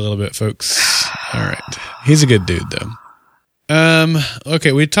that for a little bit, folks. All right. He's a good dude, though.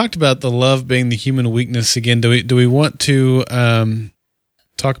 Okay, we talked about the love being the human weakness again. Do we want to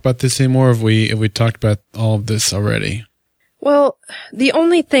talk about this anymore? Have we talked about all of this already? Well, the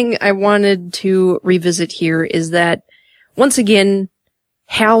only thing I wanted to revisit here is that, once again,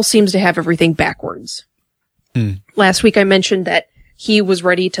 Hal seems to have everything backwards. Last week I mentioned that he was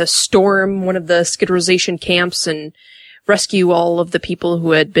ready to storm one of the skitterization camps and rescue all of the people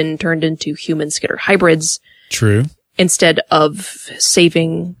who had been turned into human skitter hybrids. True. Instead of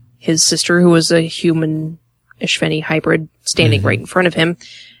saving his sister, who was a human Ishveni hybrid, standing right in front of him.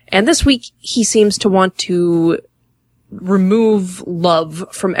 And this week he seems to want to remove love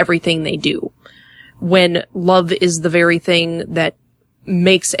from everything they do, when love is the very thing that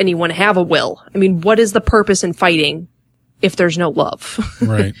makes anyone have a will. I mean, what is the purpose in fighting if there's no love?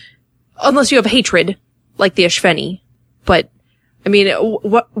 Right. Unless you have hatred, like the Ishveni. But, I mean,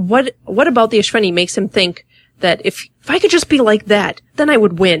 what about the Ishveni makes him think that if I could just be like that, then I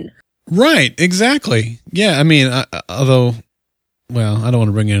would win? Right, exactly. Yeah, I mean, although, well, I don't want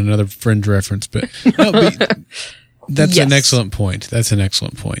to bring in another Fringe reference, but that's an excellent point. That's an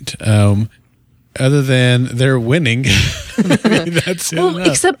excellent point. Other than they're winning, maybe that's well, enough.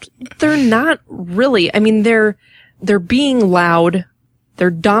 Except they're not really. I mean, they're they're being loud. They're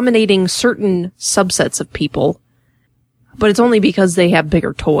dominating certain subsets of people, but it's only because they have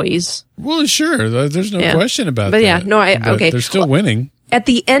bigger toys. Well, sure. There's no question about that. But yeah, no, okay. They're still winning. At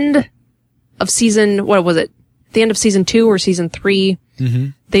the end of season, what was it? The end of season 2 or season 3,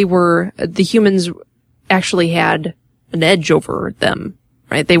 the humans actually had an edge over them,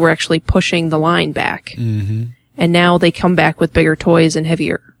 right? They were actually pushing the line back. Mm-hmm. And now they come back with bigger toys and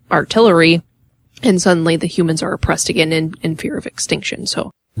heavier artillery. And suddenly the humans are oppressed again in fear of extinction.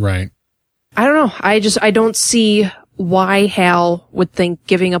 So, right. I don't know. I don't see why Hal would think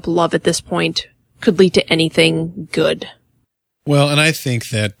giving up love at this point could lead to anything good. Well, and I think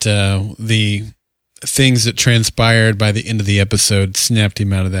that the things that transpired by the end of the episode snapped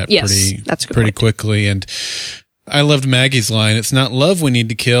him out of that pretty quickly. And I loved Maggie's line. It's not love we need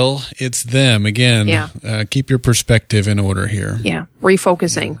to kill. It's them. Again, keep your perspective in order here. Yeah.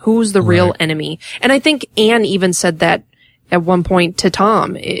 Refocusing. Who's the real enemy? And I think Anne even said that at one point to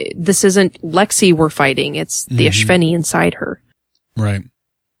Tom. This isn't Lexi we're fighting. It's the Ashveni inside her. Right.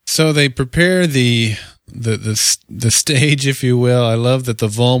 So they prepare the stage, if you will. I love that the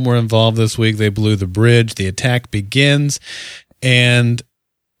Volm were involved this week. They blew the bridge. The attack begins, and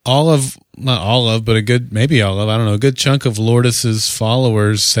not all of, but maybe all of, I don't know, a good chunk of Lourdes's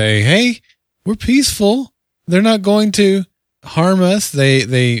followers say, hey, we're peaceful. They're not going to harm us.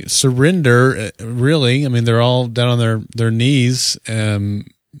 They surrender, really. I mean, they're all down on their knees,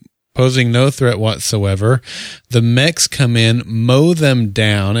 posing no threat whatsoever. The mechs come in, mow them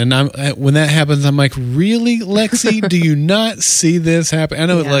down, and when that happens, I'm like, really, Lexi? Do you not see this happen? I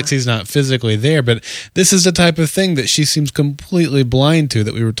know that Lexi's not physically there, but this is the type of thing that she seems completely blind to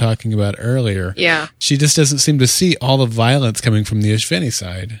that we were talking about earlier. Yeah. She just doesn't seem to see all the violence coming from the Ashveni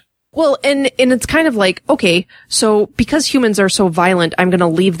side. Well, and it's kind of like, okay, so because humans are so violent, I'm going to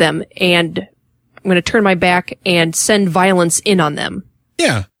leave them, and I'm going to turn my back and send violence in on them.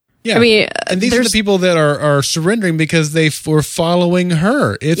 Yeah. Yeah, I mean, and these are the people that are surrendering because they were following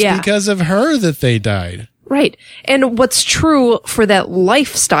her. It's because of her that they died. Right. And what's true for that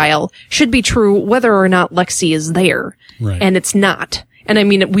lifestyle should be true whether or not Lexi is there. Right. And it's not. And I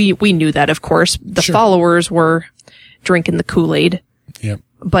mean, we knew that, of course. The followers were drinking the Kool-Aid. Yep.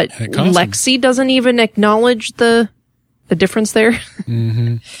 But Lexi doesn't even acknowledge the difference there.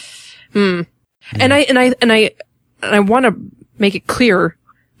 Mm-hmm. And I want to make it clear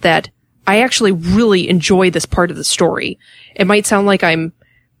that I actually really enjoy this part of the story. It might sound like I'm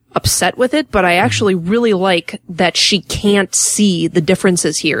upset with it, but I actually really like that she can't see the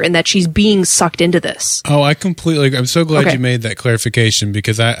differences here and that she's being sucked into this. Oh, I completely agree. I'm so glad you made that clarification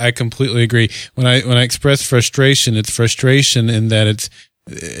because I completely agree. When I express frustration, it's frustration in that it's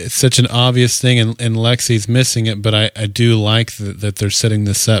such an obvious thing and Lexi's missing it, but I do like that they're setting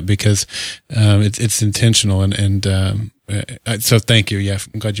this up because it's intentional and so thank you. Yeah,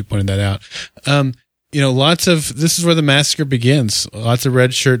 I'm glad you pointed that out. This is where the massacre begins. Lots of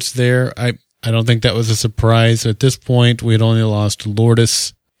red shirts there. I don't think that was a surprise. At this point, we had only lost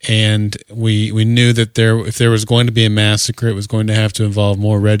Lourdes, and we knew that if there was going to be a massacre, it was going to have to involve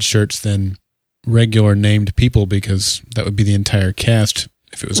more red shirts than regular named people because that would be the entire cast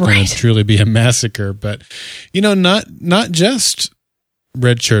if it was going to truly be a massacre. But, not just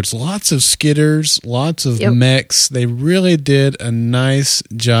red shirts, lots of skidders, lots of mechs. They really did a nice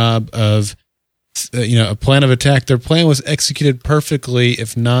job of, a plan of attack. Their plan was executed perfectly,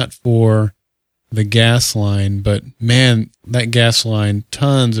 if not for the gas line. But man, that gas line,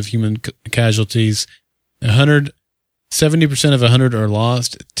 tons of human casualties. 70% of 100 are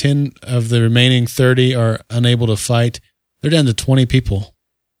lost. 10 of the remaining 30 are unable to fight. They're down to 20 people.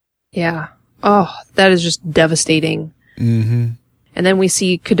 Yeah. Oh, that is just devastating. Mm-hmm. And then we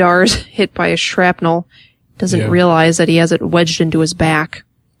see Kadar's hit by a shrapnel. Doesn't realize that he has it wedged into his back.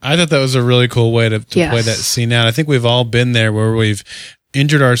 I thought that was a really cool way to play that scene out. I think we've all been there where we've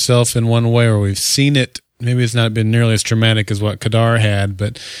injured ourselves in one way or we've seen it. Maybe it's not been nearly as traumatic as what Kadar had,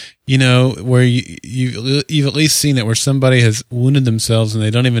 but where you've at least seen it where somebody has wounded themselves and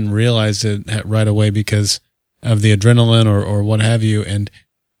they don't even realize it right away because of the adrenaline or what have you. And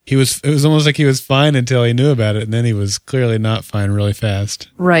it was almost like he was fine until he knew about it, and then he was clearly not fine really fast.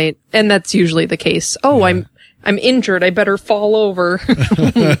 Right. And that's usually the case. Oh, yeah. I'm injured. I better fall over.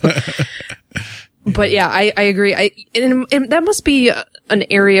 But yeah, I agree. And that must be an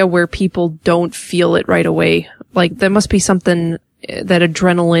area where people don't feel it right away. Like there must be something that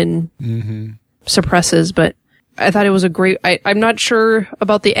adrenaline suppresses, but I thought it was I'm not sure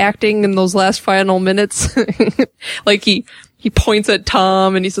about the acting in those last final minutes. Like he points at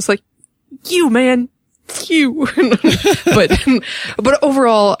Tom and he's just like, you man, you. but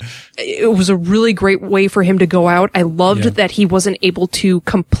overall, it was a really great way for him to go out. I loved that he wasn't able to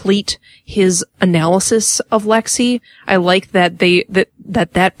complete his analysis of Lexi. I like that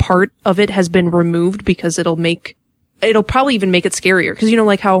that part of it has been removed because it'll probably even make it scarier. Cause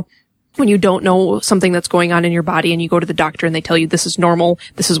like how when you don't know something that's going on in your body and you go to the doctor and they tell you this is normal,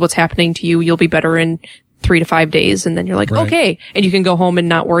 this is what's happening to you, you'll be better in 3 to 5 days, and then you're like, okay, and you can go home and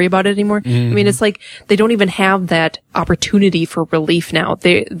not worry about it anymore. Mm-hmm. I mean, it's like they don't even have that opportunity for relief now.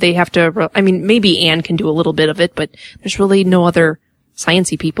 They have to. I mean, maybe Anne can do a little bit of it, but there's really no other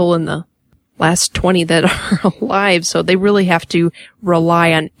sciencey people in the last 20 that are alive, so they really have to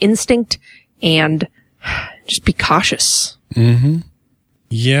rely on instinct and just be cautious. Mm-hmm.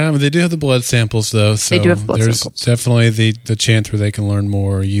 Yeah, they do have the blood samples, though. So they do have blood there's samples. Definitely the chance where they can learn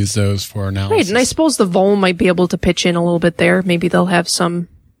more or use those for analysis. Right, and I suppose the Volm might be able to pitch in a little bit there. Maybe they'll have some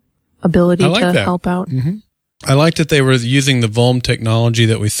ability to help out. Mm-hmm. I liked that they were using the Volm technology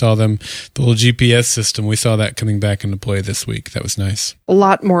that we saw them, the little GPS system. We saw that coming back into play this week. That was nice. A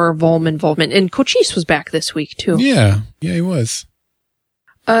lot more Volm involvement. And Cochise was back this week, too. Yeah, he was.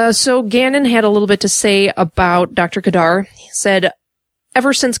 So Gannon had a little bit to say about Dr. Kadar. He said,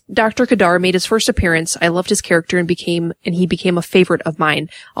 ever since Dr. Kadar made his first appearance, I loved his character and he became a favorite of mine.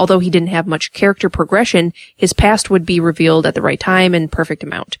 Although he didn't have much character progression, his past would be revealed at the right time and perfect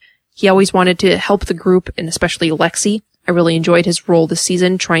amount. He always wanted to help the group, and especially Lexi. I really enjoyed his role this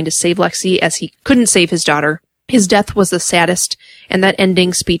season, trying to save Lexi as he couldn't save his daughter. His death was the saddest, and that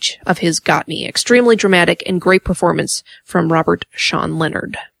ending speech of his got me. Extremely dramatic and great performance from Robert Sean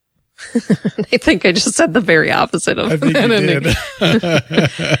Leonard. I think I just said the very opposite of that ending.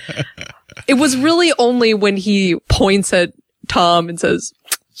 It was really only when he points at Tom and says,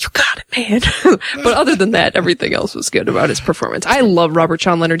 "You got it, man." But other than that, everything else was good about his performance. I love Robert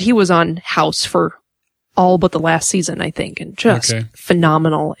Sean Leonard. He was on House for all but the last season, I think, and just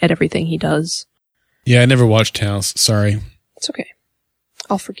phenomenal at everything he does. Yeah, I never watched House. Sorry. It's okay.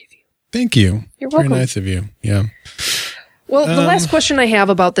 I'll forgive you. Thank you. You're welcome. Very nice of you. Yeah. Well, the last question I have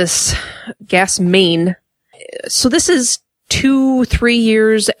about this gas main. So this is 2-3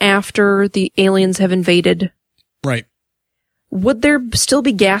 years after the aliens have invaded. Right. Would there still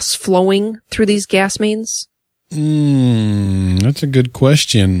be gas flowing through these gas mains? That's a good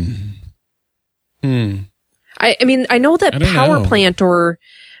question. I mean, I know that power plant, or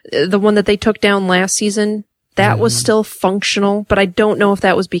the one that they took down last season, that was still functional, but I don't know if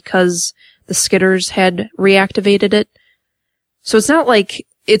that was because the skidders had reactivated it. So it's not like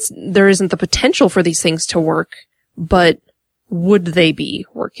there isn't the potential for these things to work, but would they be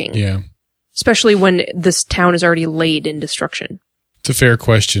working? Yeah. Especially when this town is already laid in destruction. It's a fair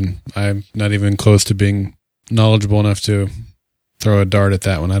question. I'm not even close to being knowledgeable enough to throw a dart at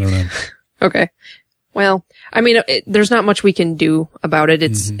that one. I don't know. Okay. Well, I mean, there's not much we can do about it.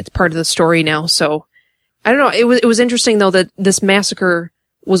 It's part of the story now. So I don't know. It was interesting though that this massacre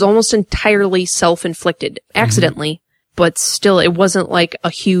was almost entirely self-inflicted, accidentally. But still, it wasn't like a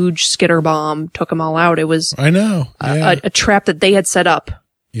huge skitter bomb took them all out. It was a trap that they had set up.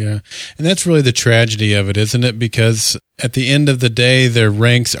 Yeah. And that's really the tragedy of it, isn't it? Because at the end of the day, their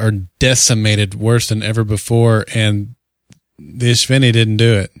ranks are decimated worse than ever before, and the Ishveni didn't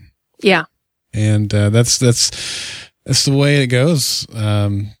do it. Yeah. And that's the way it goes.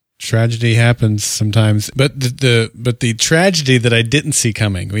 Tragedy happens sometimes, but the tragedy that I didn't see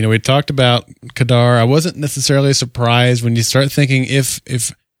coming. We talked about Kadar. I wasn't necessarily surprised when you start thinking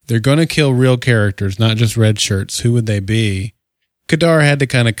if they're going to kill real characters, not just red shirts, who would they be? Kadar had to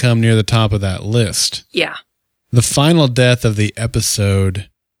kind of come near the top of that list. Yeah. The final death of the episode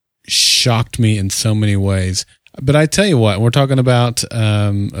shocked me in so many ways. But I tell you what, we're talking about,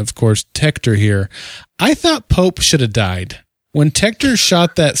 of course, Tector here. I thought Pope should have died. When Tector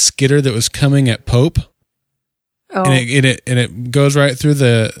shot that skitter that was coming at Pope, and it goes right through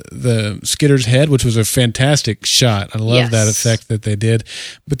the skitter's head, which was a fantastic shot. I love that effect that they did.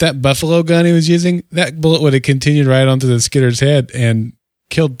 But that buffalo gun he was using, that bullet would have continued right onto the skitter's head and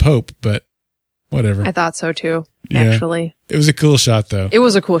killed Pope, but whatever. I thought so too, actually. It was a cool shot, though. It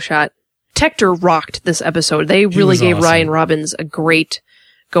was a cool shot. Tector rocked this episode. They really gave awesome. Ryan Robbins a great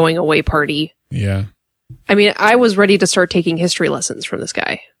going away party. Yeah. I mean, I was ready to start taking history lessons from this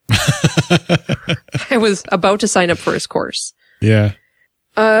guy. I was about to sign up for his course. Yeah.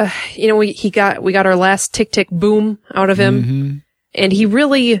 We got our last tick tick boom out of him, and he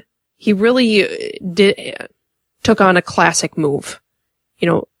really took on a classic move.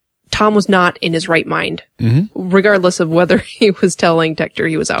 Tom was not in his right mind, regardless of whether he was telling Tector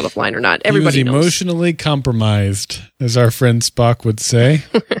he was out of line or not. Everybody knows. He was emotionally compromised, as our friend Spock would say.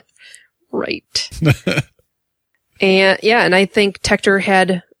 Right. And I think Tector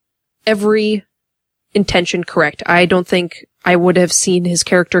had every intention correct. I don't think I would have seen his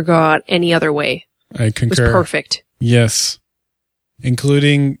character go out any other way. I concur. It was perfect. Yes.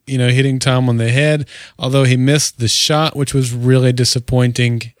 Including, hitting Tom on the head, although he missed the shot, which was really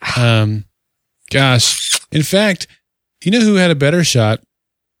disappointing. Gosh. In fact, you know who had a better shot,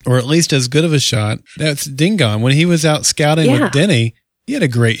 or at least as good of a shot? That's Dingon. When he was out scouting with Denny, he had a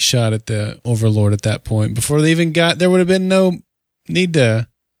great shot at the Overlord at that point. Before they even there would have been no need to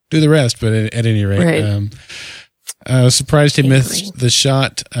do the rest, but at any rate, I was surprised he missed the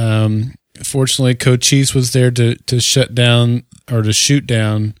shot. Fortunately, Cochise was there to shut down or to shoot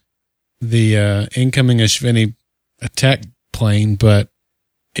down the incoming Ashveni attack plane, but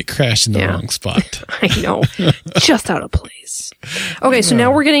it crashed in the wrong spot. I know. Just out of place. Okay, so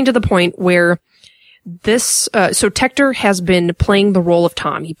now we're getting to the point where this... so Tector has been playing the role of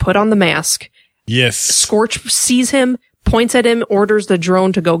Tom. He put on the mask. Yes. Scorch sees him, points at him, orders the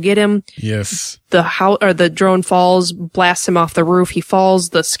drone to go get him. Yes. The drone falls, blasts him off the roof. He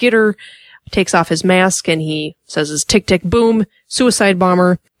falls. The skidder takes off his mask, and he says his tick, tick, boom, suicide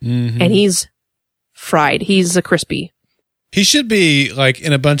bomber, and he's fried. He's a crispy. He should be like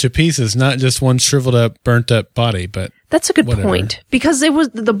in a bunch of pieces, not just one shriveled up, burnt up body, but that's a good point, because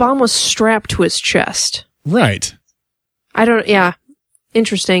the bomb was strapped to his chest. Right.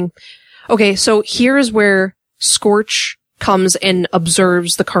 Interesting. Okay, so here's where Scorch comes and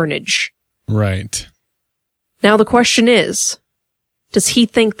observes the carnage. Right. Now the question is, does he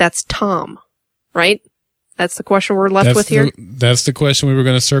think that's Tom? Right? That's the question we're left with here. That's the question we were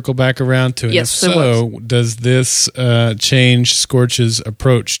going to circle back around to. And yes, so does this change Scorch's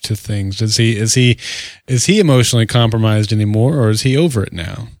approach to things? Is he emotionally compromised anymore, or is he over it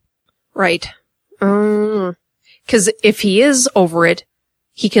now? Right. Because if he is over it,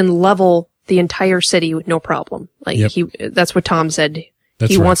 he can level the entire city with no problem. That's what Tom said.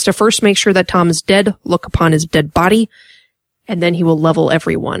 He wants to first make sure that Tom is dead, look upon his dead body, and then he will level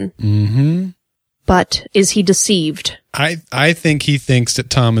everyone. Mm-hmm. But is he deceived? I think he thinks that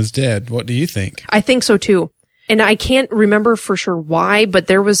Tom is dead. What do you think? I think so too. And I can't remember for sure why, but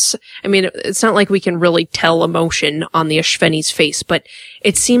it's not like we can really tell emotion on the Ashveni's face, but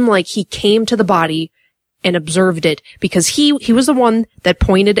it seemed like he came to the body and observed it, because he was the one that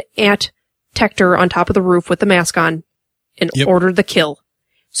pointed at Tector on top of the roof with the mask on and ordered the kill.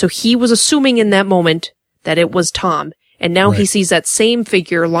 So he was assuming in that moment that it was Tom. And now he sees that same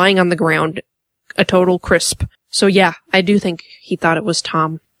figure lying on the ground, a total crisp. So yeah, I do think he thought it was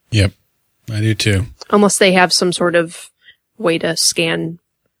Tom. Yep, I do too. Unless they have some sort of way to scan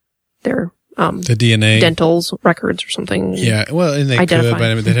their the DNA dental records or something. Yeah, well, and they could,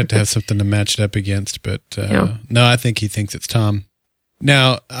 but they'd have to have something to match it up against. But no, I think he thinks it's Tom.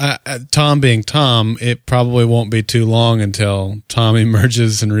 Now, Tom being Tom, it probably won't be too long until Tom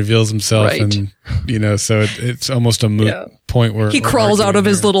emerges and reveals himself, and so it's almost a moot point where he crawls out of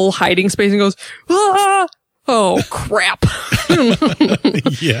his little hiding space and goes, "Ah! Oh crap!"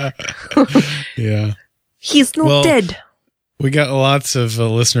 yeah. He's not dead. We got lots of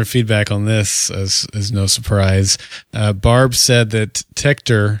listener feedback on this, as no surprise. Barb said that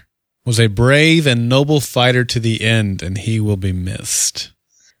Tector was a brave and noble fighter to the end, and he will be missed.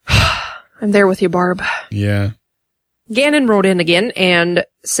 I'm there with you, Barb. Yeah. Gannon wrote in again and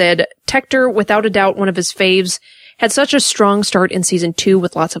said, Tector, without a doubt, one of his faves, had such a strong start in season 2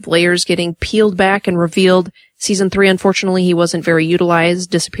 with lots of layers getting peeled back and revealed. Season 3, unfortunately, he wasn't very utilized,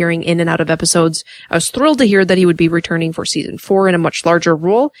 disappearing in and out of episodes. I was thrilled to hear that he would be returning for season 4 in a much larger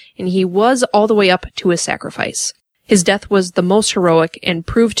role, and he was all the way up to his sacrifice. His death was the most heroic and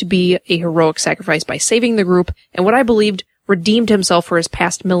proved to be a heroic sacrifice by saving the group, and what I believed redeemed himself for his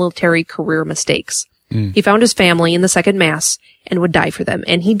past military career mistakes. He found his family in the second mass and would die for them,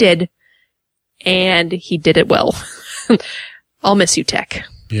 and he did. And he did it well. I'll miss you, Tech.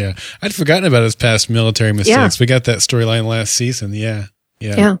 Yeah. I'd forgotten about his past military mistakes. Yeah. We got that storyline last season. Yeah.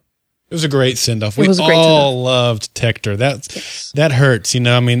 It was a great send-off. We all loved Tector. That hurts,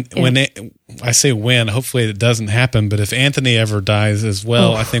 hopefully it doesn't happen, but if Anthony ever dies as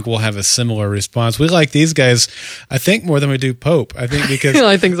well, I think we'll have a similar response. We like these guys, I think, more than we do Pope. I think because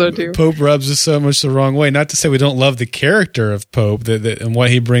I think so too. Pope rubs us so much the wrong way. Not to say we don't love the character of Pope and what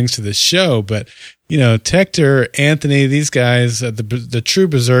he brings to the show, but Tector, Anthony, these guys, the true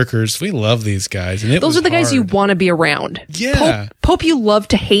berserkers, we love these guys. And those are the guys you want to be around. Yeah. Pope you love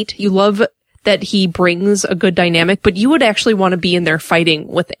to hate. You love that he brings a good dynamic, but you would actually want to be in there fighting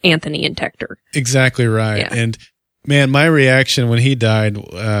with Anthony and Tector. Exactly right. Yeah. And man, my reaction when he died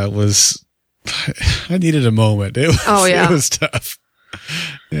was, I needed a moment. It was tough.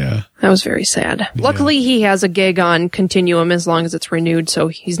 Yeah. That was very sad. Luckily, he has a gig on Continuum as long as it's renewed, so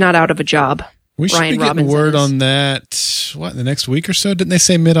he's not out of a job. We should be getting word on that, in the next week or so? Didn't they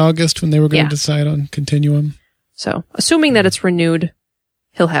say mid-August when they were going to decide on Continuum? So, assuming that it's renewed,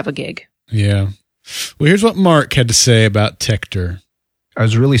 he'll have a gig. Yeah. Well, here's what Mark had to say about Tector. I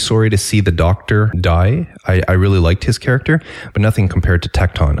was really sorry to see the Doctor die. I really liked his character, but nothing compared to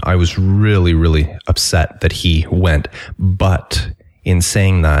Tecton. I was really, really upset that he went. But in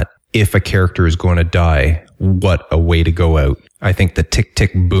saying that, if a character is going to die, what a way to go out. I think the Tick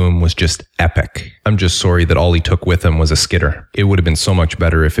Tick Boom was just epic. I'm just sorry that all he took with him was a skitter. It would have been so much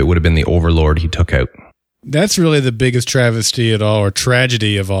better if it would have been the Overlord he took out. That's really the biggest travesty at all, or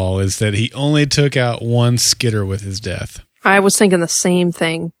tragedy of all, is that he only took out one skitter with his death. I was thinking the same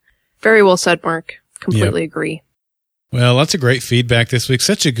thing. Very well said, Mark. Completely agree. Well, lots of great feedback this week.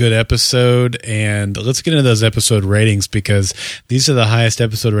 Such a good episode. And let's get into those episode ratings, because these are the highest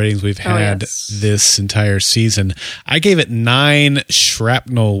episode ratings we've had this entire season. I gave it 9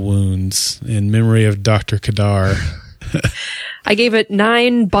 shrapnel wounds in memory of Dr. Kadar. I gave it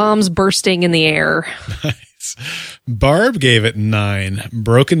 9 bombs bursting in the air. Nice. Barb gave it 9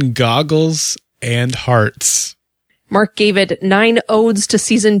 broken goggles and hearts. Mark gave it 9 odes to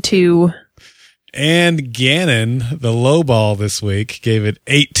season 2. And Gannon, the lowball this week, gave it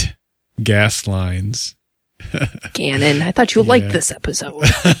 8 gas lines. Gannon, I thought you liked this episode.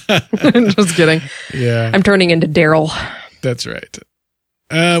 Just kidding. Yeah. I'm turning into Daryl. That's right.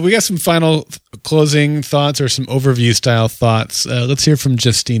 We got some final closing thoughts or some overview style thoughts. Let's hear from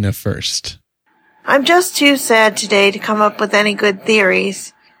Justina first. I'm just too sad today to come up with any good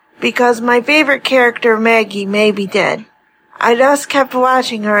theories, because my favorite character, Maggie, may be dead. I just kept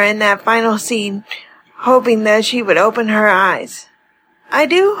watching her in that final scene, hoping that she would open her eyes. I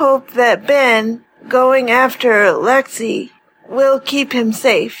do hope that Ben, going after Lexi, will keep him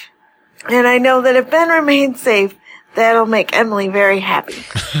safe. And I know that if Ben remains safe, that'll make Emily very happy.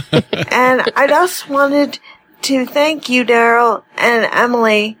 And I just wanted to thank you, Daryl and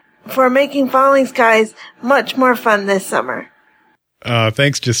Emily, for making Falling Skies much more fun this summer.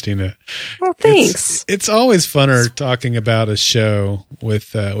 Thanks, Justina. Well, thanks. It's always funner talking about a show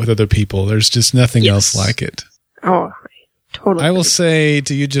with other people. There's just nothing else like it. Oh, totally. I will say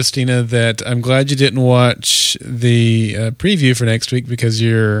to you, Justina, that I'm glad you didn't watch the preview for next week, because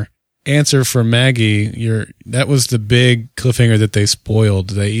your answer for Maggie, that was the big cliffhanger that they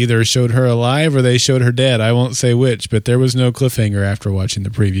spoiled. They either showed her alive or they showed her dead. I won't say which, but there was no cliffhanger after watching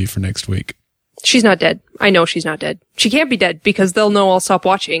the preview for next week. She's not dead. I know she's not dead. She can't be dead because they'll know I'll stop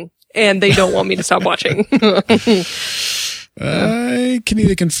watching, and they don't want me to stop watching. I can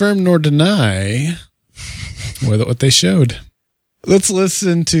neither confirm nor deny what they showed. Let's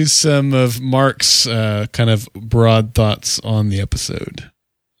listen to some of Mark's kind of broad thoughts on the episode.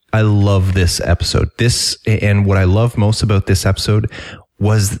 I love this episode. And what I love most about this episode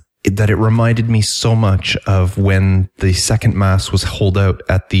was that it reminded me so much of when the second mass was holed out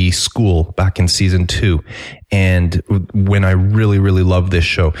at the school back in season 2. And when I really, really love this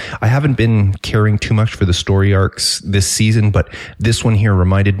show. I haven't been caring too much for the story arcs this season, but this one here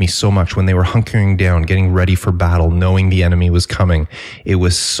reminded me so much when they were hunkering down, getting ready for battle, knowing the enemy was coming. It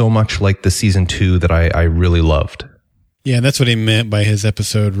was so much like the season 2 that I really loved. Yeah, that's what he meant by his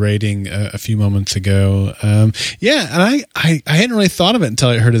episode rating a few moments ago. And I hadn't really thought of it until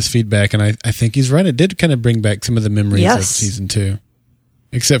I heard his feedback, and I think he's right. It did kind of bring back some of the memories of season 2,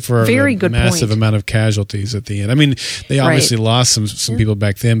 except for a massive amount of casualties at the end. I mean, they obviously lost some people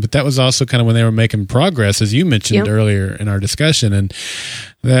back then, but that was also kind of when they were making progress, as you mentioned earlier in our discussion, and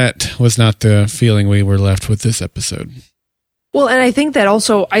that was not the feeling we were left with this episode. Well, and I think that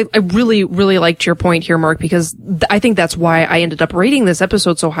also, I really, really liked your point here, Mark, because I think that's why I ended up rating this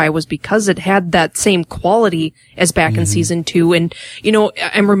episode so high, was because it had that same quality as back in season 2. And,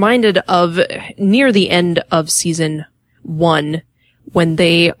 I'm reminded of near the end of season 1, when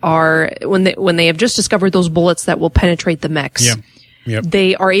they have just discovered those bullets that will penetrate the mechs. Yeah. Yep.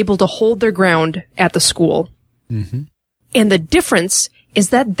 They are able to hold their ground at the school. Mm-hmm. And the difference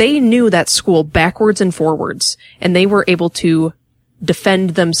is that they knew that school backwards and forwards, and they were able to defend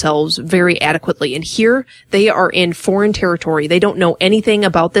themselves very adequately. And here, they are in foreign territory. They don't know anything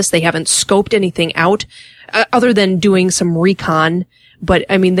about this. They haven't scoped anything out, other than doing some recon. But,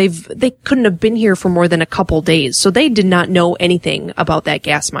 I mean, they couldn't have been here for more than a couple days, so they did not know anything about that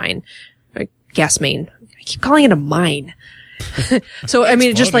gas main. I keep calling it a mine. So, I mean,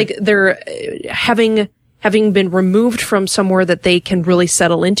 it's just like they're having been removed from somewhere that they can really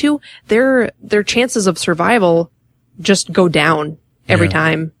settle into, their chances of survival just go down every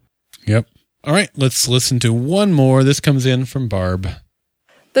time. Yep. All right, let's listen to one more. This comes in from Barb.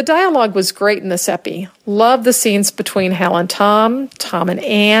 The dialogue was great in this epi. Loved the scenes between Hal and Tom, Tom and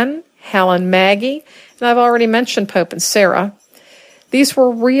Anne, Hal and Maggie, and I've already mentioned Pope and Sarah. These were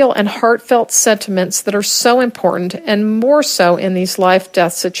real and heartfelt sentiments that are so important, and more so in these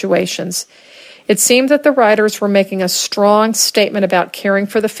life-death situations. It seemed that the writers were making a strong statement about caring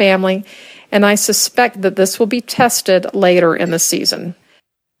for the family, and I suspect that this will be tested later in the season.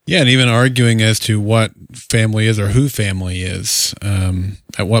 Yeah, and even arguing as to what family is or who family is.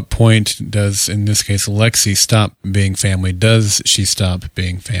 At what point does, in this case, Lexi stop being family? Does she stop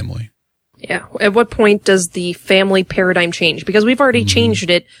being family? Yeah. At what point does the family paradigm change? Because we've already changed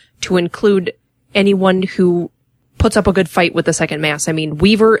it to include anyone who puts up a good fight with the second mass. I mean,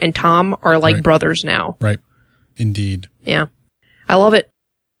 Weaver and Tom are like brothers now. Right. Indeed. Yeah. I love it.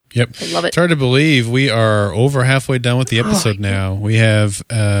 Yep. I love it. It's hard to believe we are over halfway done with the episode now. We have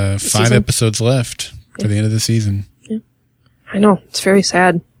 5 episodes left for the end of the season. Yeah. I know. It's very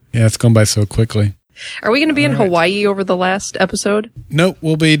sad. Yeah, it's gone by so quickly. Are we going to be in Hawaii over the last episode? Nope.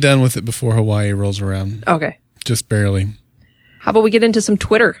 We'll be done with it before Hawaii rolls around. Okay. Just barely. How about we get into some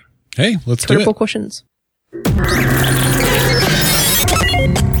Twitter? Hey, let's Twitter do it. poll questions.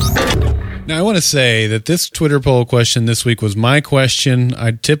 Now, I want to say that this Twitter poll question this week was my question.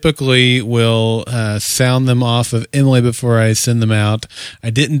 I typically will sound them off of Emily before I send them out. I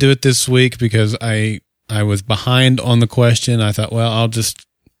didn't do it this week because I was behind on the question. I thought, well, I'll just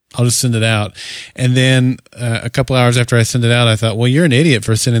send it out. And then a couple hours after I send it out, I thought, well, you're an idiot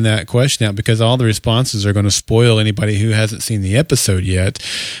for sending that question out because all the responses are going to spoil anybody who hasn't seen the episode yet.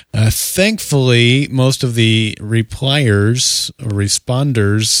 Thankfully, most of the repliers or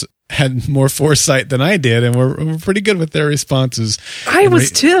responders had more foresight than I did, and were pretty good with their responses. I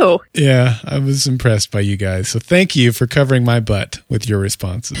was too. Yeah, I was impressed by you guys. So thank you for covering my butt with your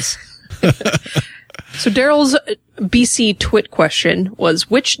responses. So Daryl's BC twit question was,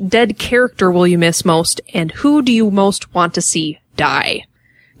 which dead character will you miss most, and who do you most want to see die?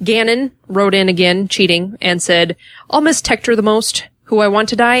 Gannon wrote in again, cheating, and said, I'll miss Tector the most. Who I want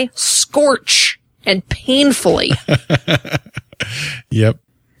to die? Scorch, and painfully. Yep.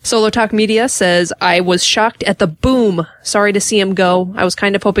 Solo Talk Media says, I was shocked at the boom. Sorry to see him go. I was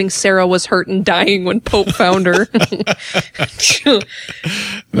kind of hoping Sarah was hurt and dying when Pope found her.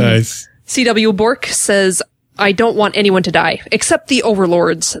 Nice. CW Bork says, I don't want anyone to die, except the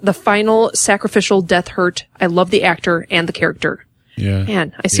overlords. The final sacrificial death hurt. I love the actor and the character. Yeah.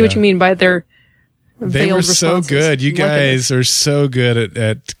 Man, I see what you mean by their They were so responses. good. You guys are so good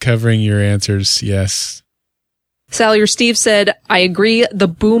at covering your answers. Yes. Sally or Steve said, I agree. The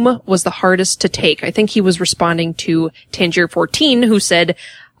boom was the hardest to take. I think he was responding to Tangier 14, who said,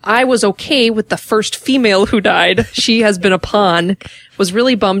 I was okay with the first female who died. She has been a pawn. Was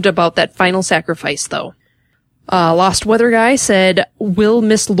really bummed about that final sacrifice, though. Lost Weather Guy said, will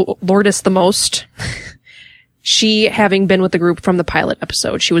miss Lourdes the most. She having been with the group from the pilot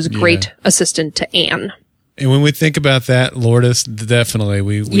episode. She was a great assistant to Anne. And when we think about that, Lourdes, definitely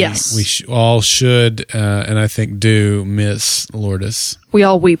we all should, and I think do miss Lourdes. We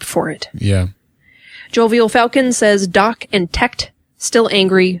all weep for it. Yeah. Jovial Falcon says, Doc and Techt still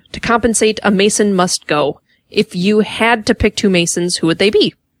angry. To compensate, a Mason must go. If you had to pick 2 Masons, who would they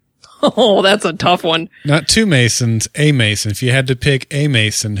be? Oh, that's a tough one. Not 2 Masons, a Mason. If you had to pick a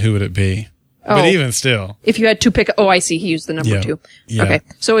Mason, who would it be? Oh. But even still. If you had to pick, I see. He used the number 2. Yeah. Okay.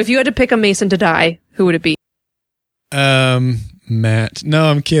 So if you had to pick a Mason to die, who would it be? Matt. No,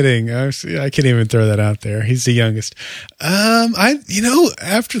 I'm kidding. I can't even throw that out there. He's the youngest.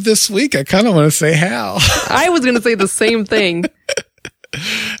 After this week, I kind of want to say Hal. I was going to say the same thing.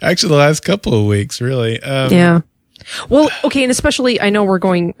 Actually, the last couple of weeks, really. Yeah. Well, okay. And especially, I know we're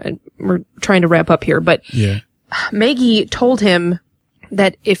trying to wrap up here, but Maggie told him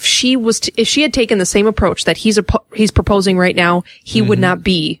that if she had taken the same approach that he's proposing right now, he would not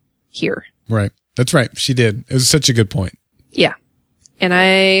be here. Right. That's right. She did. It was such a good point. Yeah. And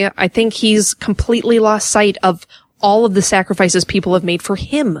I think he's completely lost sight of all of the sacrifices people have made for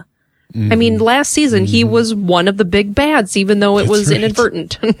him. Mm-hmm. I mean, last season, he was one of the big bads, even though it was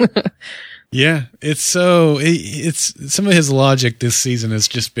inadvertent. Yeah. It's some of his logic this season has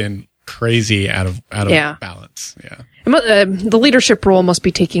just been crazy out of balance. Yeah. The leadership role must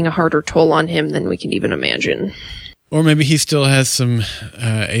be taking a harder toll on him than we can even imagine. Or maybe he still has some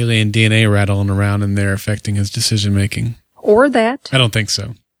alien DNA rattling around in there affecting his decision making. Or that. I don't think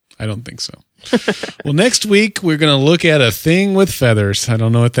so. Well, next week we're going to look at A Thing with Feathers. I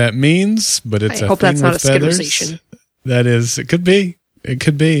don't know what that means, but it's I hope that's not a skitterization. That is, it could be.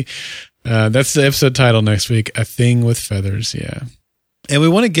 That's the episode title next week. A Thing with Feathers. Yeah. And we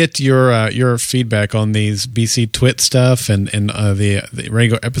want to get your feedback on these BC Twit stuff and the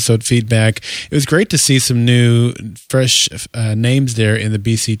regular episode feedback. It was great to see some new, fresh names there in the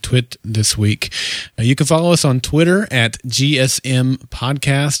BC Twit this week. You can follow us on Twitter at GSM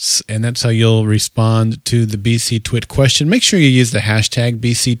Podcasts, and that's how you'll respond to the BC Twit question. Make sure you use the hashtag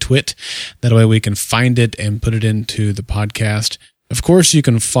BC Twit. That way we can find it and put it into the podcast. Of course, you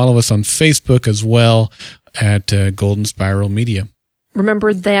can follow us on Facebook as well at Golden Spiral Media.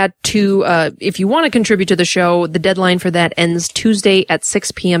 Remember that if you want to contribute to the show, the deadline for that ends Tuesday at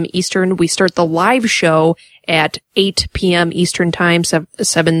 6 p.m. Eastern. We start the live show at 8 p.m. Eastern time,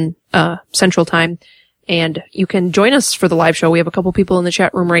 7 Central time. And you can join us for the live show. We have a couple people in the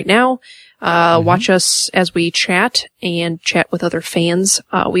chat room right now. Watch us as we chat and chat with other fans.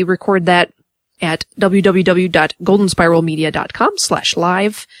 We record that at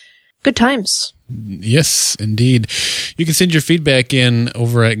www.goldenspiralmedia.com/live. Good times. Yes, indeed. You can send your feedback in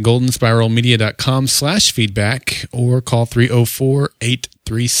over at goldenspiralmedia.com/feedback or call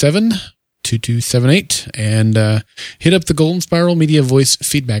 304-837-2278 and hit up the Golden Spiral Media voice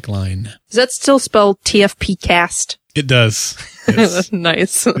feedback line. Does that still spell TFP cast? It does. Yes.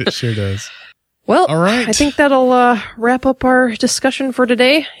 Nice. It sure does. Well, all right. I think that'll wrap up our discussion for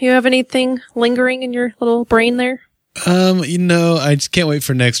today. You have anything lingering in your little brain there? I just can't wait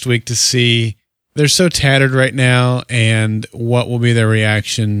for next week to see. They're so tattered right now, and what will be their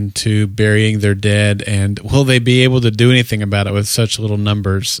reaction to burying their dead, and will they be able to do anything about it with such little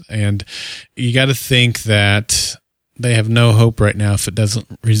numbers? And you got to think that they have no hope right now if it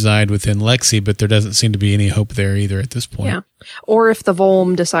doesn't reside within Lexi, but there doesn't seem to be any hope there either at this point. Yeah. Or if the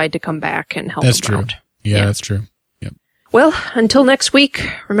Volm decide to come back and help them out. Yeah, that's true. Yep. Well, until next week,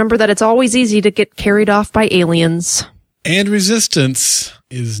 remember that it's always easy to get carried off by aliens. And resistance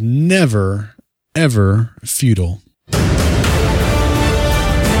is never, ever futile.